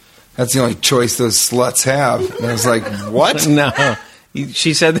 that's the only choice those sluts have. And I was like, what? No.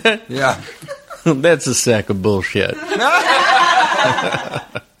 She said that? Yeah. That's a sack of bullshit.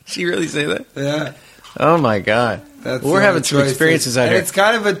 She really say that? Yeah. Oh, my God. We're having some experiences out here. It's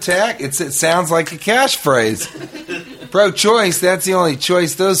kind of a tag. It sounds like a cash phrase. Pro-choice, that's the only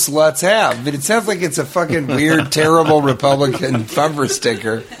choice those sluts have. But it sounds like it's a fucking weird, terrible Republican bumper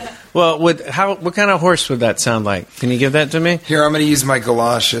sticker. Well, what kind of horse would that sound like? Can you give that to me? Here, I'm going to use my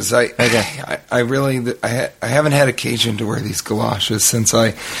galoshes. I haven't had occasion to wear these galoshes since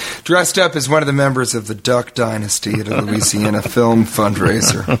I dressed up as one of the members of the Duck Dynasty at a Louisiana film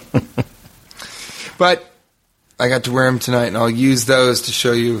fundraiser. But I got to wear them tonight, and I'll use those to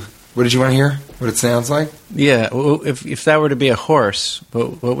show you. What did you want to hear? What it sounds like? Yeah. Well, if that were to be a horse,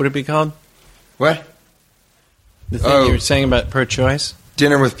 what would it be called? What? The thing you were saying about pro-choice?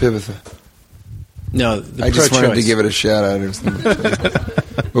 Dinner with Pibitha. No, I just wanted to give it a shout out or something.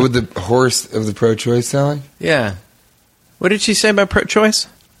 What would the horse of the pro-choice sound like? Yeah. What did she say about pro-choice?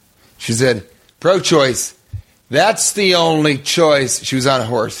 She said, pro-choice, that's the only choice. She was on a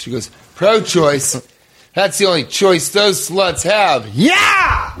horse. She goes, pro-choice, That's the only choice those sluts have.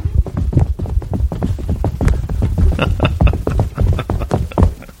 Yeah!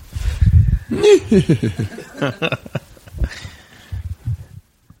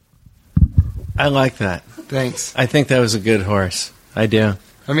 I like that. Thanks. I think that was a good horse. I do.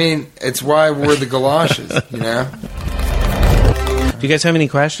 I mean, it's why I wore the galoshes, you know? Do you guys have any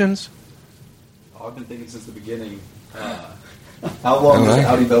questions? Oh, I've been thinking since the beginning. How long does the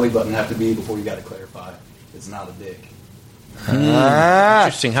outie belly button have to be before you got to clarify it's not a dick?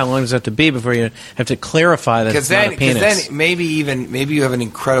 Interesting. How long does it have to be before you have to clarify that it's not a penis? Because then maybe you have an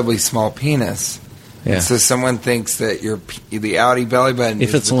incredibly small penis. Yeah. And so someone thinks that the outie belly button If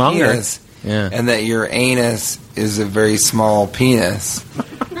is it's the longer, penis, yeah. and that your anus is a very small penis.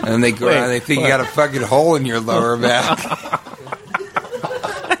 And they go around and they think you got a fucking hole in your lower back.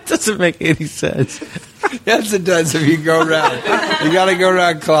 That doesn't make any sense. Yes, it does if you go around. You got to go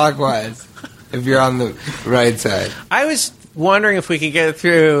around clockwise if you're on the right side. I was wondering if we could get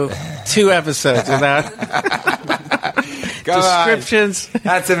through 2 episodes without descriptions. On.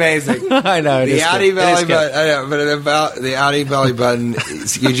 That's amazing. I know. The outie belly button. I know, but about the outie belly button,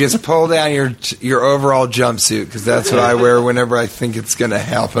 you just pull down your overall jumpsuit, because that's what I wear whenever I think it's going to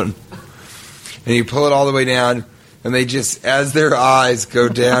happen. And you pull it all the way down, and they just, as their eyes go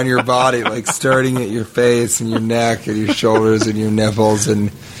down your body, like starting at your face and your neck and your shoulders and your nipples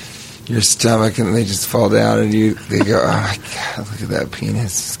and your stomach, and they just fall down, and they go, oh my God, look at that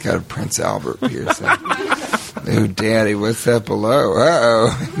penis. It's got a Prince Albert piercing. Oh, Daddy, what's that below? Uh-oh.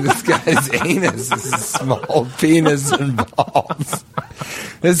 This guy's anus is a small penis and balls.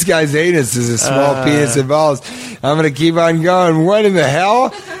 This guy's anus is a small penis and balls. I'm going to keep on going. What in the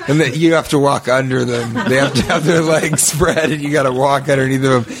hell? And you have to walk under them. They have to have their legs spread, and you got to walk underneath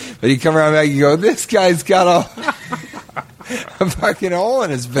them. But you come around back, you go, this guy's got a fucking hole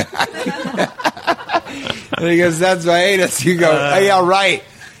in his back. And he goes, that's my anus. You go, hey, all right.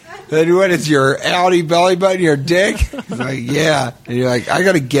 Then what is your outie belly button, your dick? He's like, yeah. And you're like, I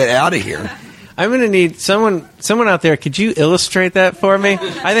got to get out of here. I'm going to need someone out there. Could you illustrate that for me?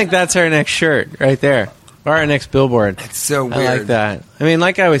 I think that's our next shirt right there. Or our next billboard. It's so weird. I like that. I mean,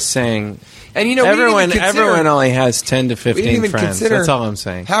 like I was saying, and everyone only has 10 to 15 friends. That's all I'm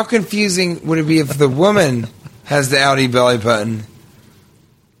saying. How confusing would it be if the woman has the outie belly button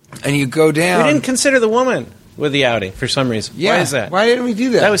and you go down? We didn't consider the woman with the outie for some reason. Yeah. Why is that? Why didn't we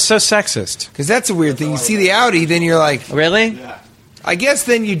do that? That was so sexist. Because that's a weird thing. You see the outie, then you're like... Really? Yeah. I guess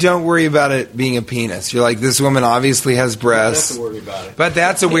then you don't worry about it being a penis. You're like, this woman obviously has breasts. That's to worry about it. But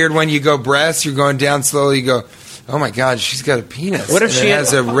that's a weird one. You go breasts, you're going down slowly, you go, oh my God, she's got a penis. What if she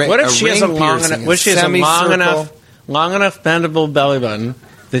has a long enough bendable belly button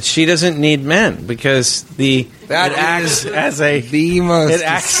that she doesn't need men, because it acts as the most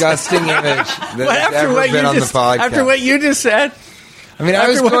disgusting image that has ever been on the podcast. After what you just said. I mean, I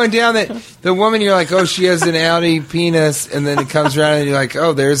was going down that the woman, you're like, oh, she has an outie penis, and then it comes around and you're like,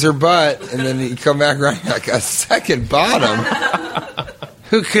 oh, there's her butt, and then you come back around, you're like, a second bottom?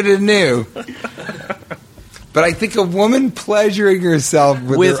 Who could have knew? But I think a woman pleasuring herself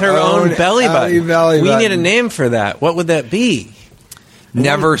with her own belly button. We need a name for that. What would that be?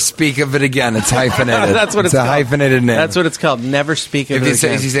 Never speak of it again. It's hyphenated. That's what it's a called. Hyphenated name. That's what it's called. Never speak of it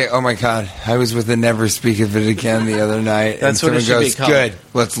again. If you say, oh my God, I was with the Never Speak of It Again the other night. That's and what it should goes, be called. Good,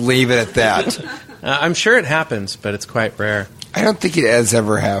 let's leave it at that. I'm sure it happens, but it's quite rare. I don't think it has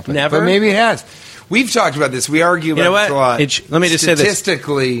ever happened. Never? But maybe it has. We've talked about this. We argue about this a lot. Let me just say this.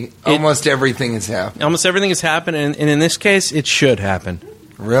 Statistically, almost everything has happened. Almost everything has happened, and in this case, it should happen.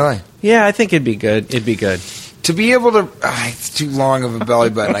 Really? Yeah, I think it'd be good. It'd be good. To be able to... it's too long of a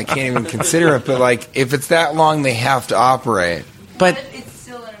belly button. I can't even consider it. But, like, if it's that long, they have to operate. But it's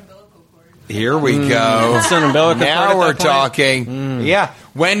still an umbilical cord. Here we go. It's an umbilical cord now at we're that point? talking. Yeah.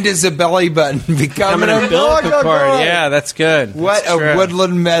 When does a belly button become an umbilical cord? Yeah, that's good. What that's a true.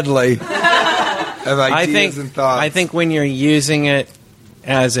 woodland medley of ideas and thoughts. I think when you're using it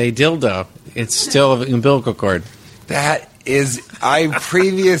as a dildo, it's still an umbilical cord. That is... I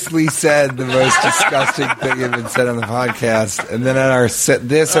previously said the most disgusting thing had been said on the podcast, and then on our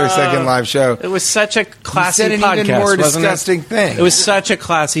second live show, it was such a classy said an podcast. Even more wasn't disgusting it? thing. It was such a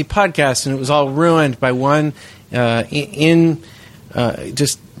classy podcast, and it was all ruined by one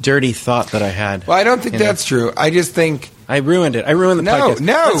just dirty thought that I had. Well, I don't think that's true. I just think I ruined it. I ruined the podcast.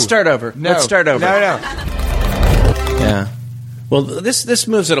 No, let's start over. No. Let's start over. No. Yeah. Well, this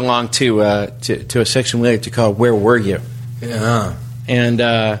moves it along to a section we like to call "Where Were You?" Yeah. And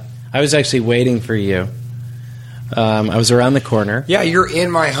I was actually waiting for you. I was around the corner. Yeah, you're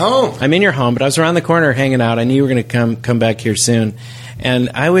in my home. I'm in your home, but I was around the corner hanging out. I knew you were going to come back here soon. And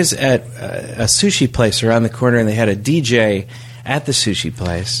I was at a sushi place around the corner, and they had a DJ at the sushi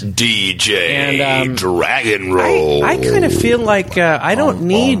place. DJ And, Dragon Roll. I kind of feel like I don't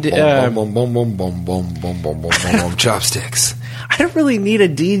need... chopsticks. I don't really need a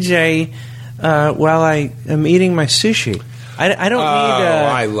DJ while I am eating my sushi. I don't need...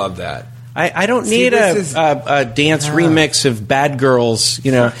 I love that. I don't See, need this a dance remix of Bad Girls.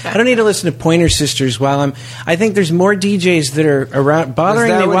 You know, I don't need to listen to Pointer Sisters while I'm. I think there's more DJs that are around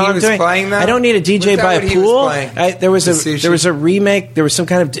bothering me while I'm doing. I don't need a DJ by a pool. There was a remake. There was some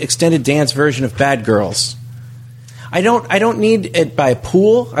kind of extended dance version of Bad Girls. I don't need it by a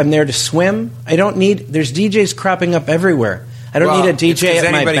pool. I'm there to swim. I don't need. There's DJs cropping up everywhere. I don't need a DJ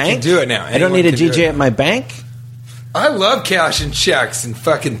at my bank. Anybody can do it now. I don't need a DJ at my bank. I love cashing checks and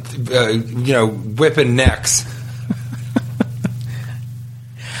fucking, whipping necks.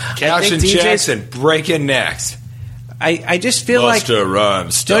 Cashing checks and breaking necks. I just feel Busta like...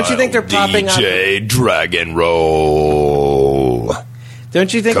 Rhymes Don't you think they're popping up... DJ Dragon Roll.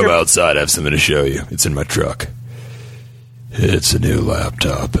 Don't you think Come outside, I have something to show you. It's in my truck. It's a new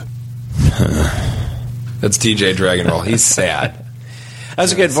laptop. That's DJ Dragon Roll. He's sad. That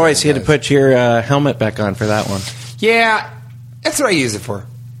was a good voice. You had to put your helmet back on for that one. Yeah, that's what I use it for.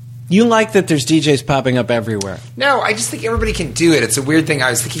 You like that there's DJs popping up everywhere. No, I just think everybody can do it. It's a weird thing. I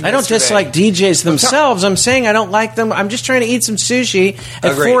was thinking I don't dislike DJs themselves. I'm saying I don't like them. I'm just trying to eat some sushi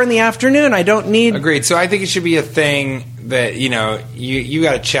at 4 in the afternoon. I don't need... Agreed. So I think it should be a thing that, you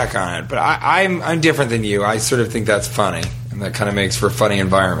got to check on it. But I'm different than you. I sort of think that's funny, and that kind of makes for a funny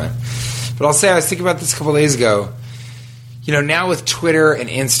environment. But I'll say I was thinking about this a couple days ago. Now with Twitter and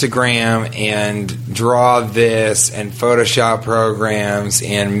Instagram and Draw This and Photoshop programs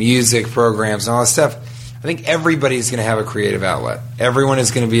and music programs and all that stuff, I think everybody's going to have a creative outlet. Everyone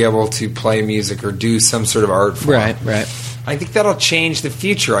is going to be able to play music or do some sort of art form. Right. I think that'll change the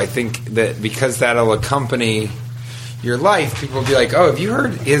future. I think that because that'll accompany your life, people will be like, oh, have you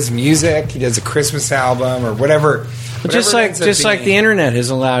heard his music? He does a Christmas album or whatever. But just like the internet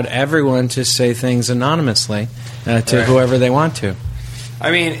has allowed everyone to say things anonymously to whoever they want to. I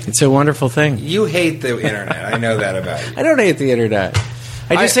mean, it's a wonderful thing. You hate the internet. I know that about you. I don't hate the internet.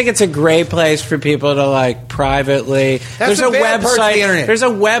 I just think it's a great place for people to privately. There's a website. There's a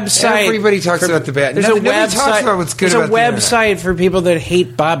website. Everybody talks about the bad. Nobody talks about what's good. There's a website for people that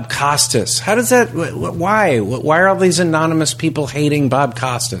hate Bob Costas. How does that? Why? Why are all these anonymous people hating Bob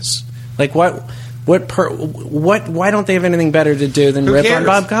Costas? Like what? Why don't they have anything better to do than rip on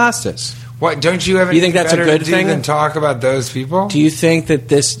Bob Costas? What, don't you have anything think that's a good thing than talk about those people? Do you think that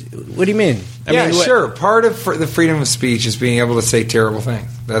this... What do you mean? I mean, sure. Part of the freedom of speech is being able to say terrible things.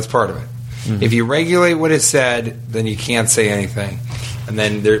 That's part of it. Mm-hmm. If you regulate what is said, then you can't say anything. And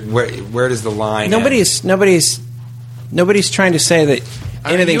then where does the line end? Nobody's trying to say that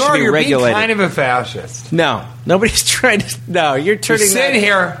anything should be regulated. You're being kind of a fascist. No. Nobody's trying to... No, you're turning...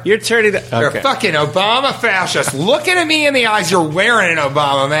 You're turning... You're a fucking Obama fascist. Looking at me in the eyes, you're wearing an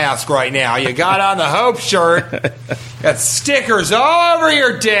Obama mask right now. You got on the Hope shirt. Got stickers all over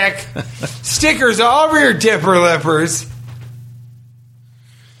your dick. Stickers all over your dipper lippers.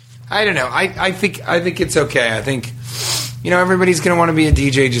 I don't know. I think it's okay. I think, everybody's going to want to be a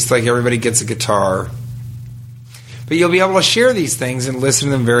DJ just like everybody gets a guitar. But you'll be able to share these things and listen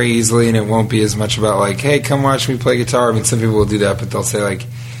to them very easily, and it won't be as much about hey, come watch me play guitar. I mean, some people will do that, but they'll say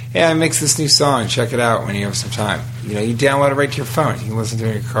hey, I mixed this new song. Check it out when you have some time. You download it right to your phone. You can listen to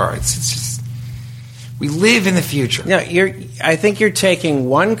it in your car. It's just we live in the future. No, I think you're taking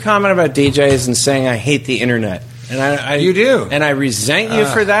one comment about DJs and saying I hate the internet, and you do, and I resent you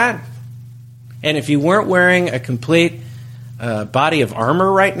for that. And if you weren't wearing a complete body of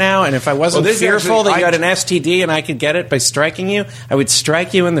armor right now, and if I wasn't fearful that you had an STD and I could get it by striking you, I would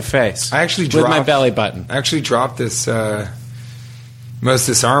strike you in the face. I actually with my belly button. I actually dropped this most of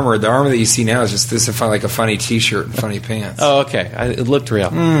this armor. The armor that you see now is just this like a funny T-shirt and funny pants. Oh, okay. It looked real.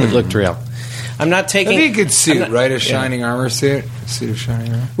 It looked real. I'm not taking. That'd be a good suit, right? A shining armor suit. A suit of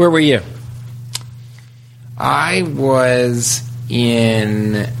shining armor. Where were you? I was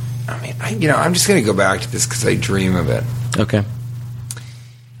in. I'm just going to go back to this because I dream of it. Okay.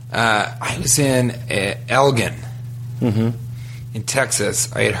 I was in Elgin, in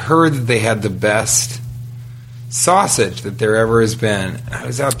Texas. I had heard that they had the best sausage that there ever has been. I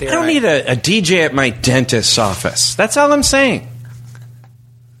was out there. I don't need a DJ at my dentist's office. That's all I'm saying.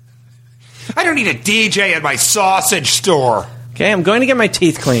 I don't need a DJ at my sausage store. Okay, I'm going to get my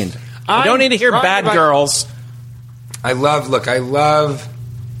teeth cleaned. I don't need to hear Bad Girls. I love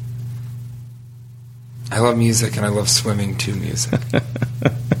music, and I love swimming to music.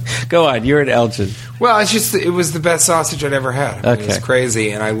 Go on. You're at Elgin. Well, it was the best sausage I'd ever had. I mean, Okay. It's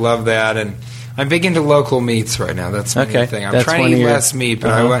crazy, and I love that. And I'm big into local meats right now. That's my new thing. I'm That's trying one to of eat your- less meat,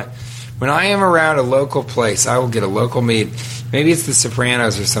 but Uh-huh. when I am around a local place, I will get a local meat. Maybe it's the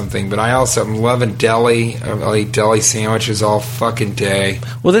Sopranos or something, but I'm loving deli. I'll eat deli sandwiches all fucking day.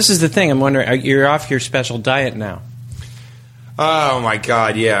 Well, this is the thing. I'm wondering, you're off your special diet now. Oh my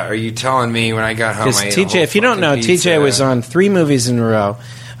God! Yeah, are you telling me when I got home? Because I ate a TJ, whole if you don't know, fucking pizza? TJ was on 3 movies in a row.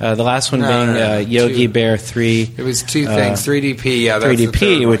 The last one being Yogi 2. Bear 3. It was 2 things. 3DP. Yeah, that's the 3DP,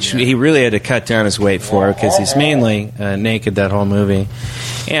 third one, which yeah. he really had to cut down his weight for because he's mainly naked that whole movie.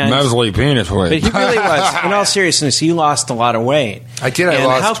 And Mosley penis but weight. he really was. In all seriousness, you lost a lot of weight. I did. I And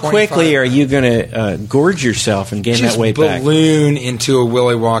lost how 25. quickly are you going to gorge yourself and gain Just that weight back? balloon into a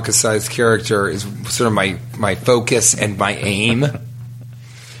Willy Wonka-sized character is sort of my focus and my aim.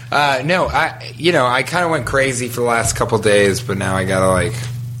 No, I kind of went crazy for the last couple days, but now I gotta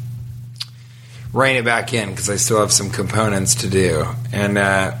rein it back in because I still have some components to do. And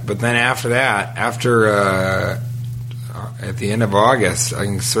but then after that, at the end of August, I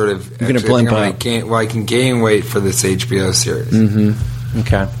can sort of You're gonna actually, I think blimp I'm out. I can gain weight for this HBO series. Mm-hmm.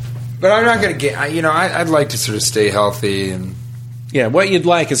 Okay. But I'm not going to get. I'd like to sort of stay healthy, and Yeah, what you'd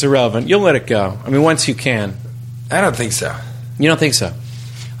like is irrelevant. You'll let it go. I mean, once you can. I don't think so. You don't think so?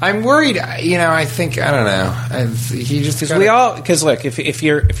 I'm worried. I think I don't know. He just Because look, if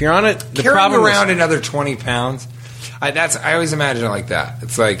you're on it, the carrying problem around is, another 20 pounds. I always imagine it like that.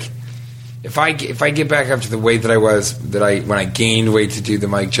 It's like if I get back up to the weight that I was when I gained weight to do the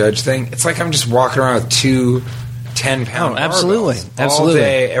Mike Judge thing. It's like I'm just walking around with 2 10-pound absolutely. barbells Absolutely. all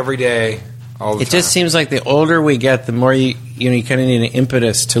day, every day, all the it time. just seems like the older we get, the more you kind of need an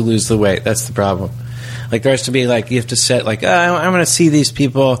impetus to lose the weight. That's the problem. Like there has to be you have to set I'm going to see these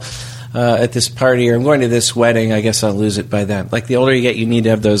people at this party, or I'm going to this wedding. I guess I'll lose it by then. Like the older you get, you need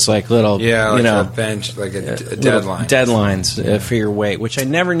to have those little a bench, a deadline. Deadlines for your weight, which I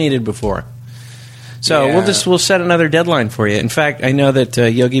never needed before. So Yeah. we'll set another deadline for you. In fact, I know that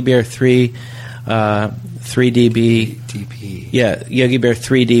Yogi Bear 3 3DB DP. Yeah, Yogi Bear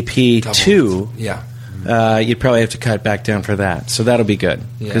 3DP 2. Yeah. You'd probably have to cut back down for that, so that'll be good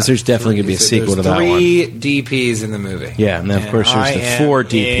because there's definitely going to be a sequel to that one. 3 DPs in the movie. Yeah, and then of course there's the 4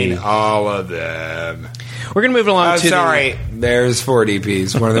 DP. In all of them. We're going to move it along. There's 4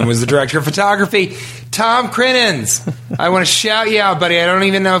 DPs. One of them was the director of photography, Tom Crinnins. I want to shout you out, buddy. I don't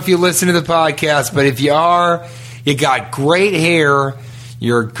even know if you listen to the podcast, but if you are, you got great hair.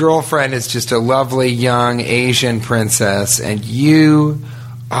 Your girlfriend is just a lovely young Asian princess, and you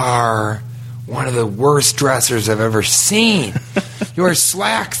are one of the worst dressers I've ever seen. You wear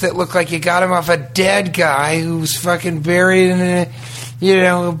slacks that look like you got them off a dead guy who's fucking buried in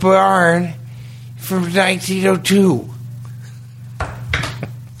a barn from 1902.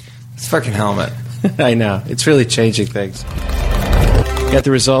 This fucking helmet. I know it's really changing things. Got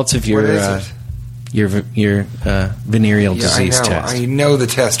the results of your What is it? your venereal disease I know. test. I know the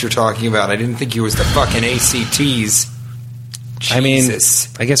test you're talking about. I didn't think it was the fucking ACTs.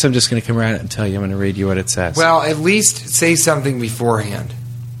 Jesus. I guess I'm just going to come around and tell you. I'm going to read you what it says. Well, at least say something beforehand.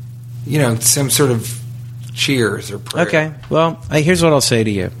 Some sort of cheers or prayer. okay. Well, here's what I'll say to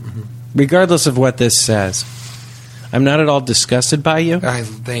you. Regardless of what this says, I'm not at all disgusted by you,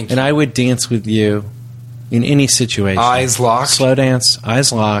 Thank you. and I would dance with you in any situation. Eyes locked. Slow dance,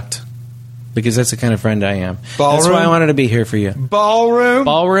 eyes locked, because that's the kind of friend I am. That's Ballroom? why I wanted to be here for you. Ballroom.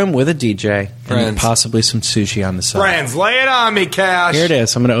 Ballroom with a DJ and Friends. possibly some sushi on the side. Friends, lay it on me, Cash. Here it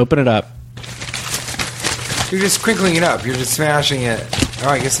is. I'm going to open it up. You're just crinkling it up. You're just smashing it. Oh,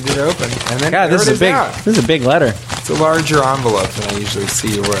 I guess it did open. And then God, there this it is a big. out. This is a big letter. It's a larger envelope than I usually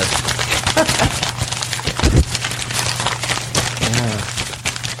see you with.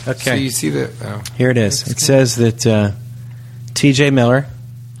 Okay. So you see the... Oh. Here it is. It says that TJ Miller,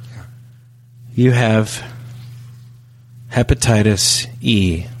 you have hepatitis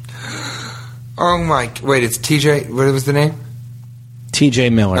E. Oh, my... Wait, it's TJ... What was the name?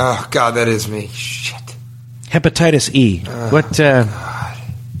 TJ Miller. Oh, God, that is me. Shit. Hepatitis E. What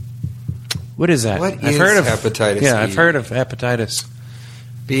is that? What I've is heard of hepatitis Yeah, E? I've heard of hepatitis.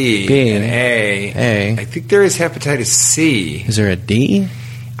 B and and A. A. I think there is hepatitis C. Is there a D?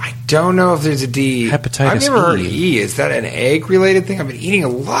 I don't know if there's a D. Hepatitis I've never heard of E. E. Is that an egg-related thing? I've been eating a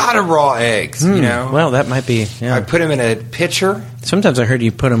lot of raw eggs, you know? Well, that might be. Yeah. I put them in a pitcher. Sometimes I heard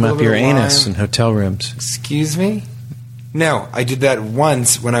you put them A up little your bit of anus lime. in hotel rooms. Excuse me? No, I did that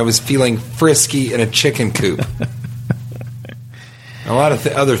once when I was feeling frisky in a chicken coop. A lot of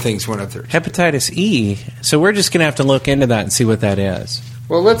other things went up there. Hepatitis E. So we're just going to have to look into that and see what that is.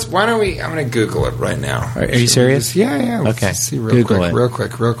 Well, why don't we? I'm going to Google it right now. Are you serious? Yeah. Okay. Let's see Google it. real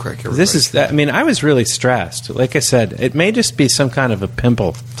quick. This is. I mean, I was really stressed. Like I said, it may just be some kind of a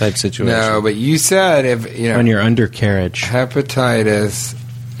pimple type situation. No, but you said if on your undercarriage, hepatitis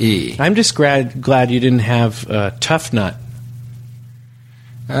E. I'm just glad you didn't have tough nut.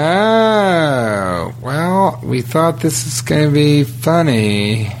 Oh, well, we thought this was going to be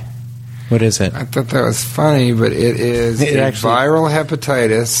funny. What is it? I thought that was funny, but it is viral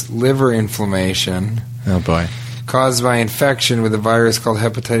hepatitis, liver inflammation. Oh, boy. Caused by infection with a virus called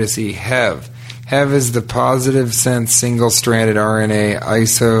hepatitis E, HEV. HEV is the positive sense single-stranded RNA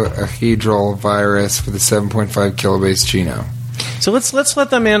isohedral virus with a 7.5 kilobase genome. So let's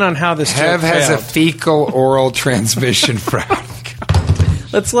let them in on how this HEV joke has failed. a fecal oral transmission route.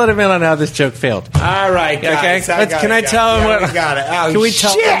 Let's let him in on how this joke failed. All right, guys. Okay. Can I tell them what? We got it. Oh, can we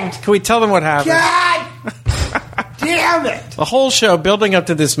tell them? Can we tell them what happened? God damn it! The whole show building up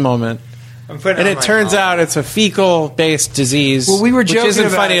to this moment. And it turns out it's a fecal-based disease, well, we were joking which isn't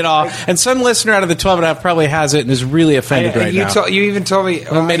about funny it. at all. And some listener out of the 12 and a half probably has it and is really offended right now. You even told me...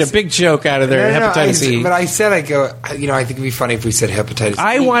 I made a big joke out of their hepatitis E. But I said, I think it'd be funny if we said hepatitis E.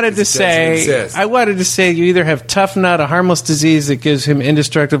 I wanted to say you either have tough nut, a harmless disease that gives him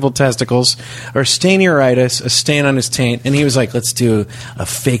indestructible testicles, or stainitis, a stain on his taint. And he was like, let's do a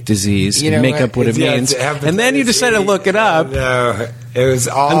fake disease and make up what it means. And then you decided to look it up. No, it was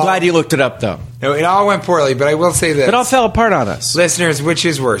all... I'm glad you looked it up, though. No, it all went poorly, but I will say this. It all fell apart on us. Listeners, which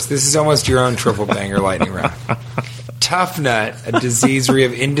is worse? This is almost your own triple banger lightning round. Tough nut, a disease where you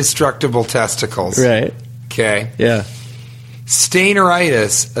have indestructible testicles. Right. Okay. Yeah.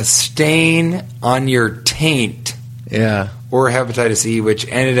 Stainitis, a stain on your taint. Yeah. Or hepatitis E, which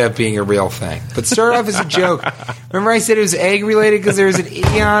ended up being a real thing. But started off as a joke. Remember I said it was egg-related because there was an E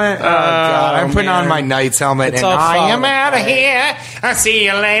on it? Oh, God. I'm putting on my Knight's helmet, and I am out of here. I'll see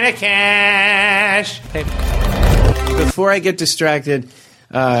you later, Cash. Before I get distracted...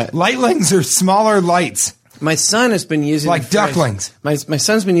 lightlings are smaller lights. My son has been using... Like ducklings. My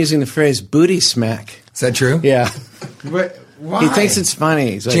son's been using the phrase booty smack. Is that true? Yeah. Why? He thinks it's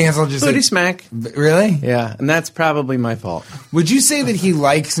funny. He's like, Chancellor just booty said, smack. Really? Yeah, and that's probably my fault. Would you say that he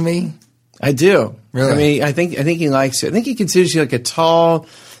likes me? I do. Really? I mean, I think he likes you. I think he considers you like a tall,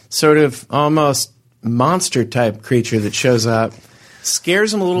 sort of almost monster-type creature that shows up.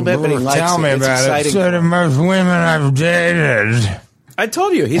 Scares him a little bit, but he likes it. Tell me it's about exciting. it. So do most women I've dated. I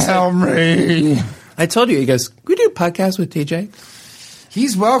told you. Help me. I told you. He goes, can we do a podcast with TJ?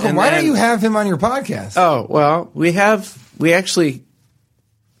 He's welcome. And Why then- don't you have him on your podcast? Oh, well, we have a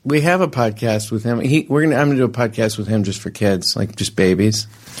podcast with him. I'm gonna do a podcast with him just for kids, like just babies.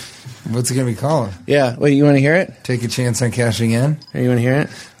 What's it going to be called? Yeah. Wait, you want to hear it? Take a chance on cashing in? Or you want to hear it?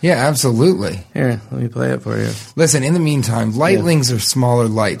 Yeah, absolutely. Here, let me play it for you. Listen, in the meantime, lightlings are smaller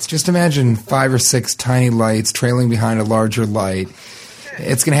lights. Just imagine 5 or 6 tiny lights trailing behind a larger light.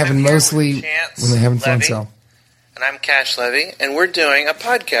 It's going to happen mostly when they haven't flown cell. And I'm Cash Levy, and we're doing a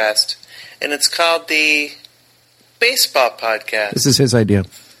podcast, and it's called the Baseball Podcast. This is his idea.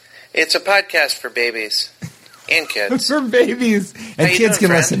 It's a podcast for babies and kids. For babies. And kids can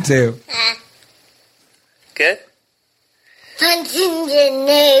listen too. Good? Punch in the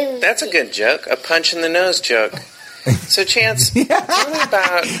nose. That's a good joke. A punch in the nose joke. So, Chance, tell me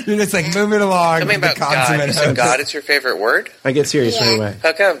about... You're just like moving along. Tell me about God. You said God is your favorite word? I get serious right away.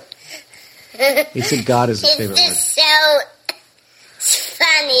 How come? He said God is his favorite word. It's so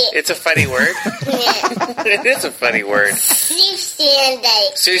funny. It's a funny word? It is a funny word. Sushi and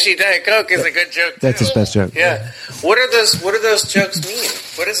Diet. Sushi Diet Coke is a good joke, too. That's his best joke. Yeah. What do those jokes mean?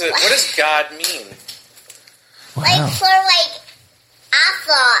 What does God mean? Wow. Like for I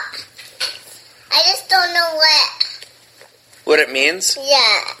thought. I just don't know what it means?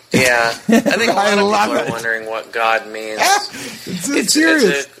 Yeah. Yeah. I think a lot of people it. are wondering what God means. It's so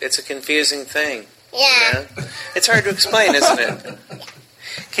serious. It's a confusing thing. Yeah. You know? It's hard to explain, isn't it?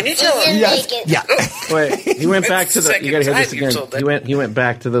 Can you tell him? Yeah. Wait, he went back to the... You gotta hear this again. He went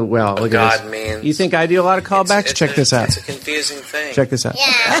back to the well. Look at God this. means. You think I do a lot of callbacks? Check this out. It's a confusing thing. Check this out.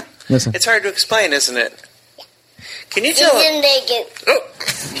 Yeah. Listen. It's hard to explain, isn't it? Can you tell him?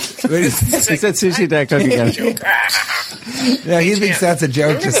 He said sushi Diet Coke again. Yeah, he thinks that's a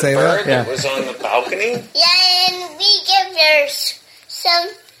joke to say that. That was on the balcony? Yeah, and we give her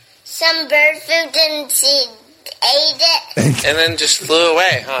some bird food and she ate it. And then just flew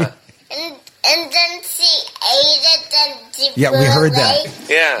away, huh? And then she ate it and she Yeah, flew we heard away. that.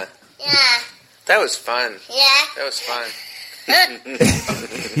 Yeah. Yeah. That was fun. Yeah. That was fun.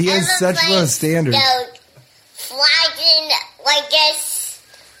 He has such low standards. No, flagging like this,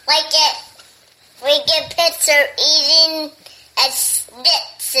 like a picture eating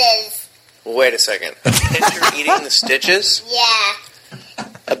stitches. Wait a second. A pitcher eating the stitches? Yeah.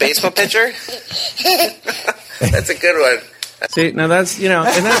 A baseball pitcher? That's a good one. See, now that's,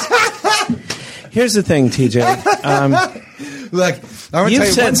 and that's... Here's the thing, TJ. Look, I'm going to tell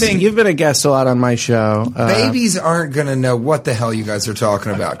you one thing. You've been a guest a lot on my show. Babies aren't going to know what the hell you guys are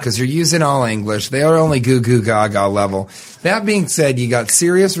talking about because you're using all English. They are only goo-goo gaga level. That being said, you got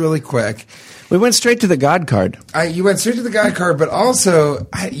serious really quick. We went straight to the God card. You went straight to the God card, but also,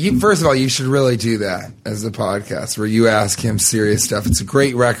 first of all, you should really do that as a podcast where you ask him serious stuff. It's a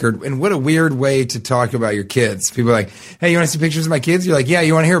great record. And what a weird way to talk about your kids. People are like, hey, you want to see pictures of my kids? You're like, yeah,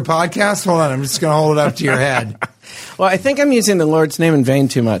 you want to hear a podcast? Hold on, I'm just going to hold it up to your head. Well, I think I'm using the Lord's name in vain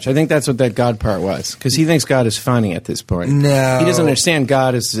too much. I think that's what that God part was because he thinks God is funny at this point. No. He doesn't understand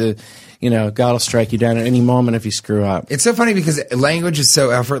God is God will strike you down at any moment if you screw up. It's so funny because language is so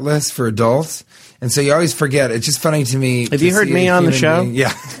effortless for adults, and so you always forget. It's just funny to me. Have you heard me on the show?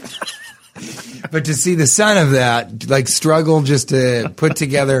 Yeah. But to see the son of that, struggle just to put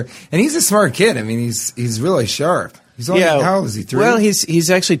together, and he's a smart kid. I mean, he's really sharp. He's only, how old is he? 3? Well, he's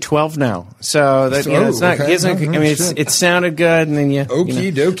actually 12 now. So that it's not. Okay. It sounded good, and then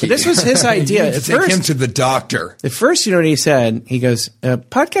Okie dokie. But this was his idea. You need to take him to the doctor. At first, you know what he said? He goes,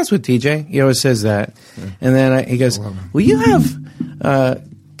 "Podcast with TJ." He always says that, and then he goes, "Will you have the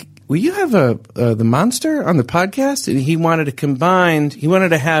monster on the podcast?" And he wanted to combine. He wanted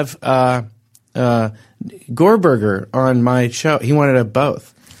to have Gorburger on my show. He wanted to have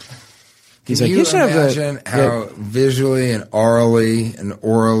both. He's Can like, you should have imagine how visually and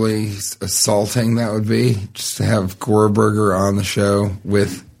orally assaulting that would be? Just to have Gorburger on the show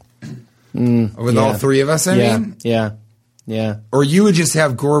with all three of us, I mean? Yeah. Or you would just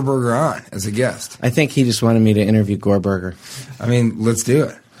have Gorburger on as a guest. I think he just wanted me to interview Gorburger. I mean, let's do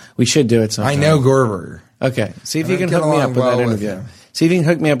it. We should do it sometime. I know Gorburger. Okay. See if you can hook me up with that interview. See if you can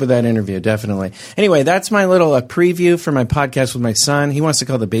hook me up with that interview, definitely. Anyway, that's my little preview for my podcast with my son. He wants to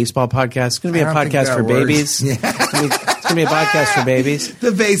call it the baseball podcast. It's going to be a podcast for babies. Yeah. It's going to be a podcast for babies.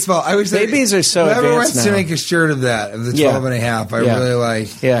 The baseball. I wish babies are so whoever advanced wants now. to make a shirt of that, of the 12 and a half, I really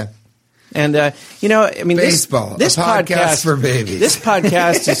like. Yeah. And, I mean, baseball, this podcast for babies. This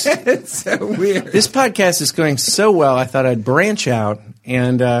podcast is it's so weird. This podcast is going so well, I thought I'd branch out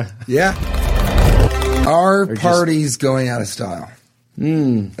and, Are parties going out of style?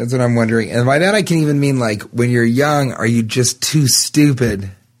 That's what I'm wondering. And by that I can even mean when you're young, are you just too stupid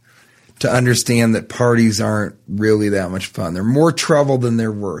to understand that parties aren't really that much fun? They're more trouble than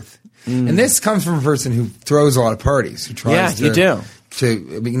they're worth. And this comes from a person who throws a lot of parties. Who tries you do.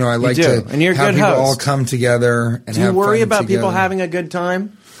 I like to and you're a have good people host. all come together and do you have worry fun about together. people having a good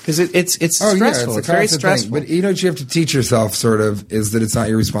time? Because it's stressful. It's very stressful. But you know what you have to teach yourself, sort of, is that it's not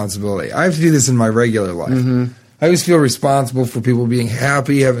your responsibility. I have to do this in my regular life. Mm-hmm. I always feel responsible for people being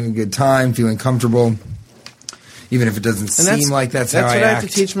happy, having a good time, feeling comfortable, even if it doesn't seem like that's how I act. That's what I have to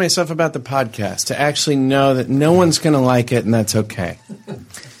teach myself about the podcast, to actually know that no one's going to like it and that's okay.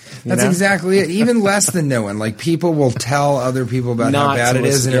 That's exactly it. Even less than no one. People will tell other people about how bad it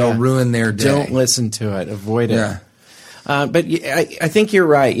is and it'll ruin their day. Don't listen to it. Avoid it. Yeah. But I think you're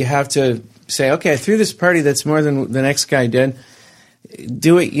right. You have to say, okay, I threw this party that's more than the next guy did.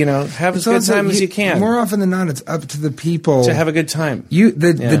 Do it, have as good time as you can. More often than not, it's up to the people to have a good time.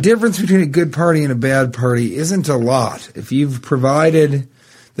 The difference between a good party and a bad party isn't a lot. If you've provided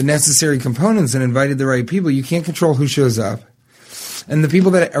the necessary components and invited the right people, you can't control who shows up. And the people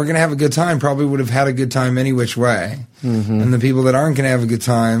that are going to have a good time probably would have had a good time any which way. Mm-hmm. And the people that aren't going to have a good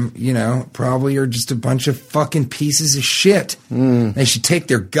time, probably are just a bunch of fucking pieces of shit. They should take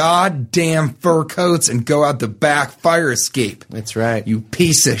their goddamn fur coats and go out the back fire escape. That's right. You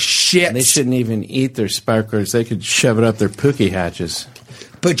piece of shit. And they shouldn't even eat their sparklers. They could shove it up their pookie hatches.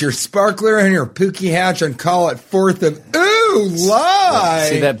 Put your sparkler in your pookie hatch and call it 4th of... Ooh, lie!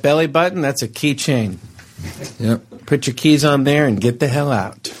 See that belly button? That's a keychain. Yep. Put your keys on there and get the hell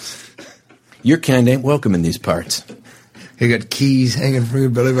out. Your kind ain't welcome in these parts. You got keys hanging from your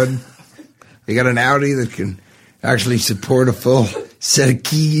belly button. You got an Audi that can actually support a full set of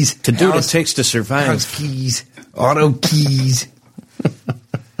keys. To do what it takes to survive. House keys. Auto keys.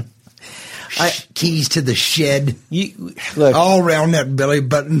 Keys to the shed. Look, all around that belly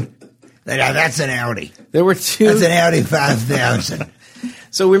button. That's an Audi. There were two. That's an Audi 5000.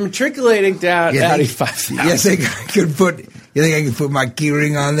 So we're matriculating down Audi 5000. You think I could put my key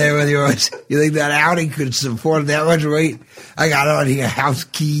ring on there with yours? You think that Audi could support that much weight? I got on here house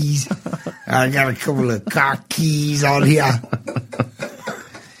keys. I got a couple of car keys on here.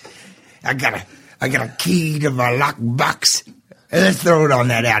 I got a key to my lock box. And let's throw it on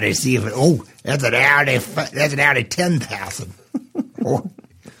that Audi. See if that's an Audi 10,000.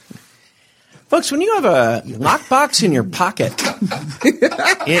 Folks, when you have a lockbox in your pocket,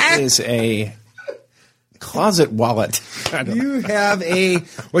 it is a closet wallet. You have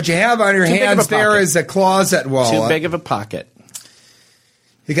what you have on your Too big of hands a there pocket. is a closet wallet. Too big of a pocket.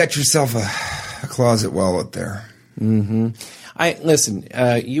 You got yourself a closet wallet there. Mm-hmm. Listen,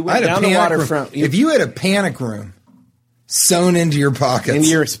 you I went had a down the panic waterfront. room. If you had a panic room sewn into your pockets. Into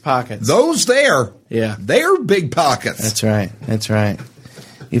your pockets. Those there. Yeah. They're big pockets. That's right. That's right.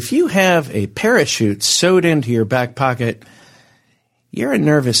 If you have a parachute sewed into your back pocket, you're a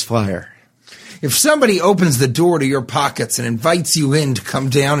nervous flyer. If somebody opens the door to your pockets and invites you in to come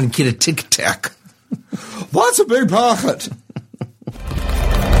down and get a Tic Tac, that's a big pocket.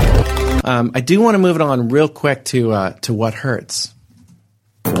 I do want to move it on real quick to what hurts.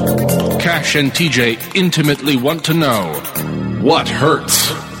 Cash and TJ intimately want to know what hurts.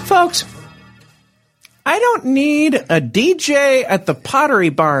 Folks, I don't need a DJ at the Pottery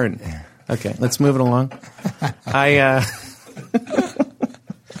Barn. Okay, let's move it along.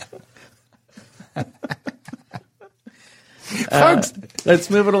 Folks, let's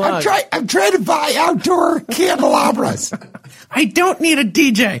move it along. I'm trying to buy outdoor candelabras. I don't need a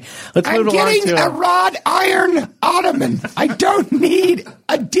DJ. Let's move it along. I'm getting a wrought iron ottoman. I don't need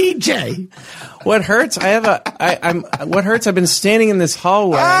a DJ. What hurts? What hurts? I've been standing in this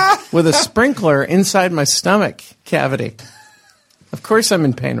hallway with a sprinkler inside my stomach cavity. Of course, I'm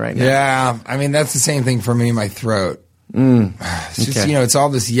in pain right now. Yeah, I mean that's the same thing for me in my throat. It's just it's all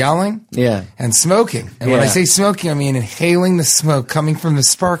this yelling, and smoking. And when I say smoking, I mean inhaling the smoke coming from the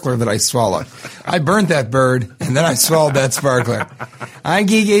sparkler that I swallowed. I burnt that bird, and then I swallowed that sparkler. I'm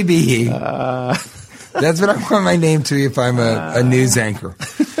Gigi Behe. That's what I want my name to be if I'm a news anchor.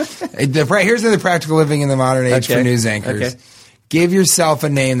 Here's another practical living in the modern age for news anchors. Okay. Give yourself a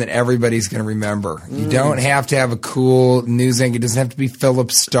name that everybody's going to remember. You don't have to have a cool news anchor. It doesn't have to be Philip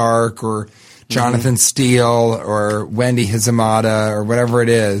Stark or Jonathan Steele or Wendy Hizamada or whatever it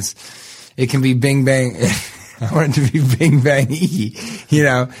is. It can be Bing Bang. I want it to be Bing Bang E.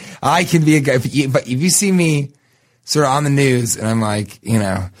 I can be a guy. But if you see me sort of on the news and I'm like,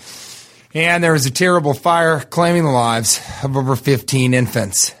 and there was a terrible fire claiming the lives of over 15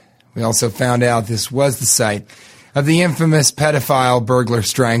 infants. We also found out this was the site of the infamous pedophile burglar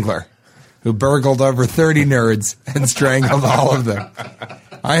strangler who burgled over 30 nerds and strangled all of them.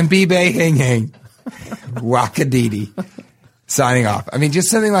 I'm B-Bay Hing Hing. Wakadidi. Signing off. I mean, just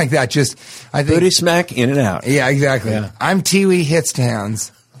something like that. I think booty smack in and out. Yeah, exactly. Yeah. I'm Tiwi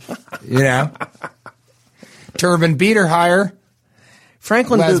Hitstowns. Turban Beater Hire.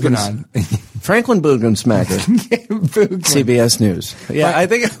 Franklin Boogan Smacker. CBS News. Yeah, I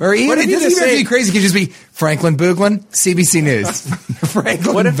think. Or even, it doesn't even have to be crazy. It could just be Franklin Booglin, CBC News.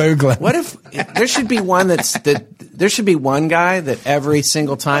 Franklin Booglin. What if there should be one there should be one guy that every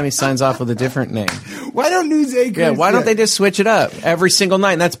single time he signs off with a different name? Why don't news anchors? Yeah, why don't they just switch it up every single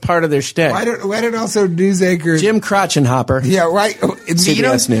night? And that's part of their shtick. Why don't also news anchors? Jim Crotchenhopper. Yeah, right.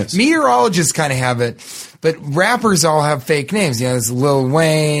 CBS News. Meteorologists kind of have it. But rappers all have fake names. There's Lil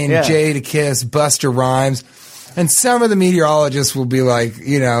Wayne, Jadakiss, Busta Rhymes. And some of the meteorologists will be like,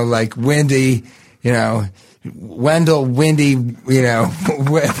 like Wendy, Wendell, Wendy, Wendemeyer.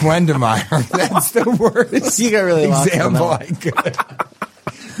 That's the worst you got really example I could.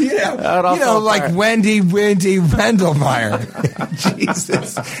 Like Wendy, Wendelmeyer.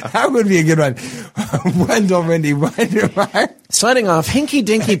 Jesus. That would be a good one. Wendell, Wendy, Wendemeyer. Sliding off Hinky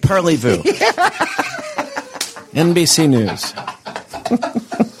Dinky Parley-Voo. NBC News.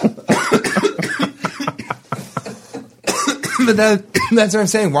 But that's what I'm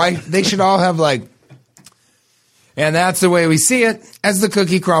saying. Why they should all have and that's the way we see it as the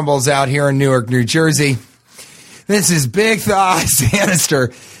cookie crumbles out here in Newark, New Jersey. This is Big Thaw Sanister,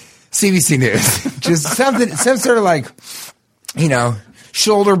 CBC News. Just some sort of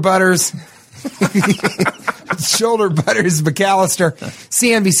shoulder butters. Shoulder butters McAllister,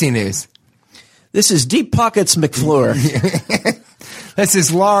 CNBC News. This is Deep Pockets McFleur. This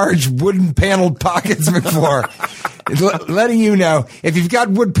is large wooden paneled pockets McFleur. Letting you know, if you've got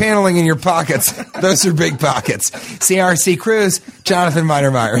wood paneling in your pockets, those are big pockets. CRC Cruz, Jonathan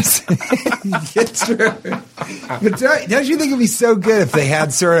Minor Myers. It's true. But don't you think it'd be so good if they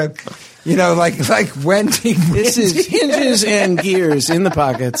had sort of, like Wendy. This is hinges and gears in the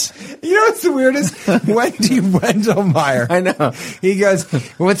pockets. You know what's the weirdest? Wendy Wendelmeyer. I know. He goes,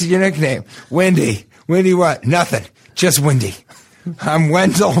 what's your nickname? Wendy. Wendy what? Nothing. Just Wendy. I'm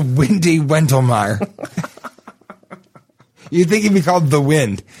Wendell Wendy Wendelmeyer. You'd think he'd be called The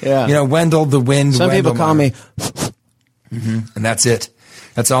Wind. Yeah. Wendell the Wind. Some people call me. Mm-hmm. And that's it.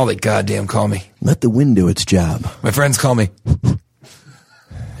 That's all they goddamn call me. Let the wind do its job. My friends call me.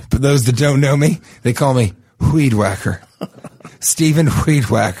 those that don't know me, they call me Weed Whacker. Stephen Weed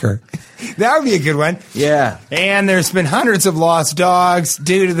Whacker. That would be a good one. Yeah. And there's been hundreds of lost dogs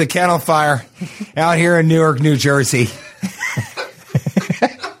due to the kennel fire out here in Newark, New Jersey.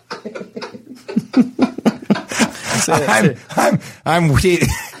 I'm Weed.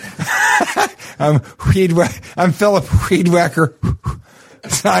 I'm Philip Weed Whacker.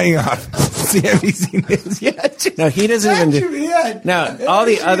 Signing off. CNBC News. Yeah, no, he doesn't even do. Yeah. Now, all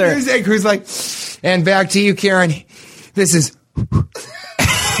the other news anchors like, and back to you, Karen. This is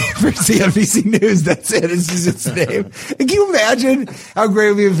for CNBC News. That's it. It's just its name. Can you imagine how great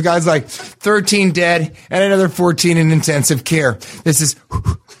it would be if guys like 13 dead and another 14 in intensive care? This is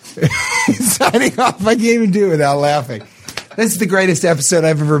signing off. I can't even do it without laughing. This is the greatest episode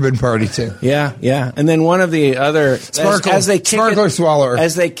I've ever been party to. Yeah, yeah. And then one of the other as they kick Sparkler it, Swallower.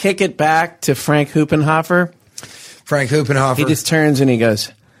 As they kick it back to Frank Huppenhofer, he just turns and he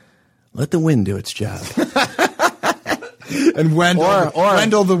goes, "Let the wind do its job." And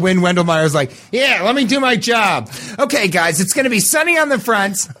Wendell the Wind Wendelmeyer's like, "Yeah, let me do my job." Okay, guys, it's going to be sunny on the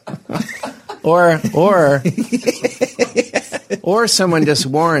fronts. or someone just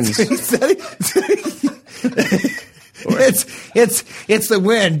warns. It's the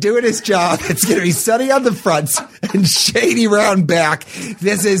wind doing its job. It's going to be sunny on the fronts and shady round back.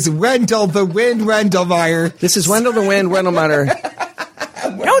 This is Wendell the Wind Wendelmeyer. This is Wendell the Wind Wendelmeyer.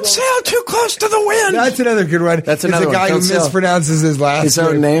 Don't sail too close to the wind. That's another good one. That's another one. It's a guy who mispronounces his last his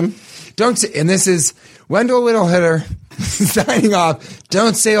own name. And this is Wendell Littlehitter signing off.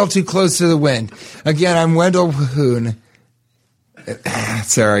 Don't sail too close to the wind. Again, I'm Wendell Hoon.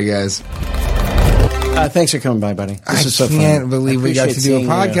 Sorry, guys. Thanks for coming by, buddy. This is so fun. I can't believe we got to do a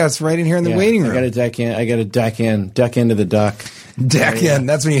podcast right in here in the waiting room. I got to duck in. I got to duck into the duck. Duck in.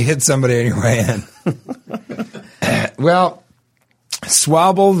 That's when you hit somebody on your way in. Well,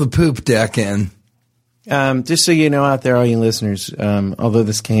 swabble the poop deck in. Just so you know out there, all you listeners, although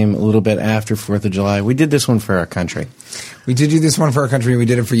this came a little bit after 4th of July, we did this one for our country. We did do this one for our country. We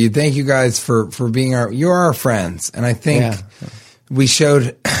did it for you. Thank you guys for being you're our friends. And I think we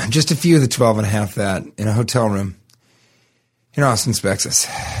showed just a few of the 12 and a half that in a hotel room in Austin, Texas.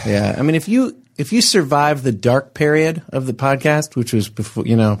 Yeah. I mean, if you survive the dark period of the podcast, which was before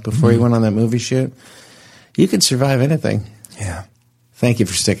you went on that movie shoot, you can survive anything. Yeah. Thank you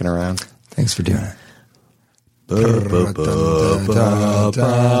for sticking around. Thanks for doing it.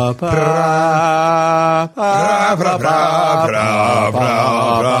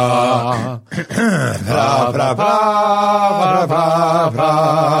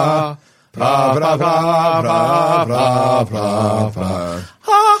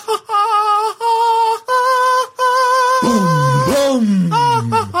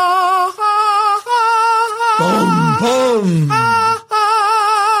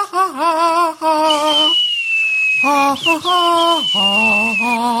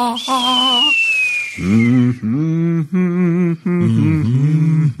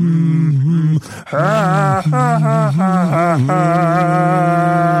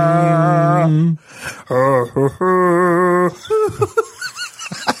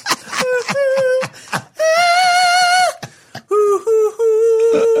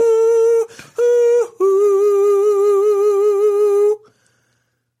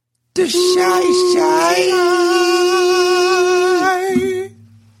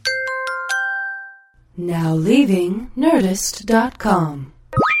 Now leaving Nerdist.com.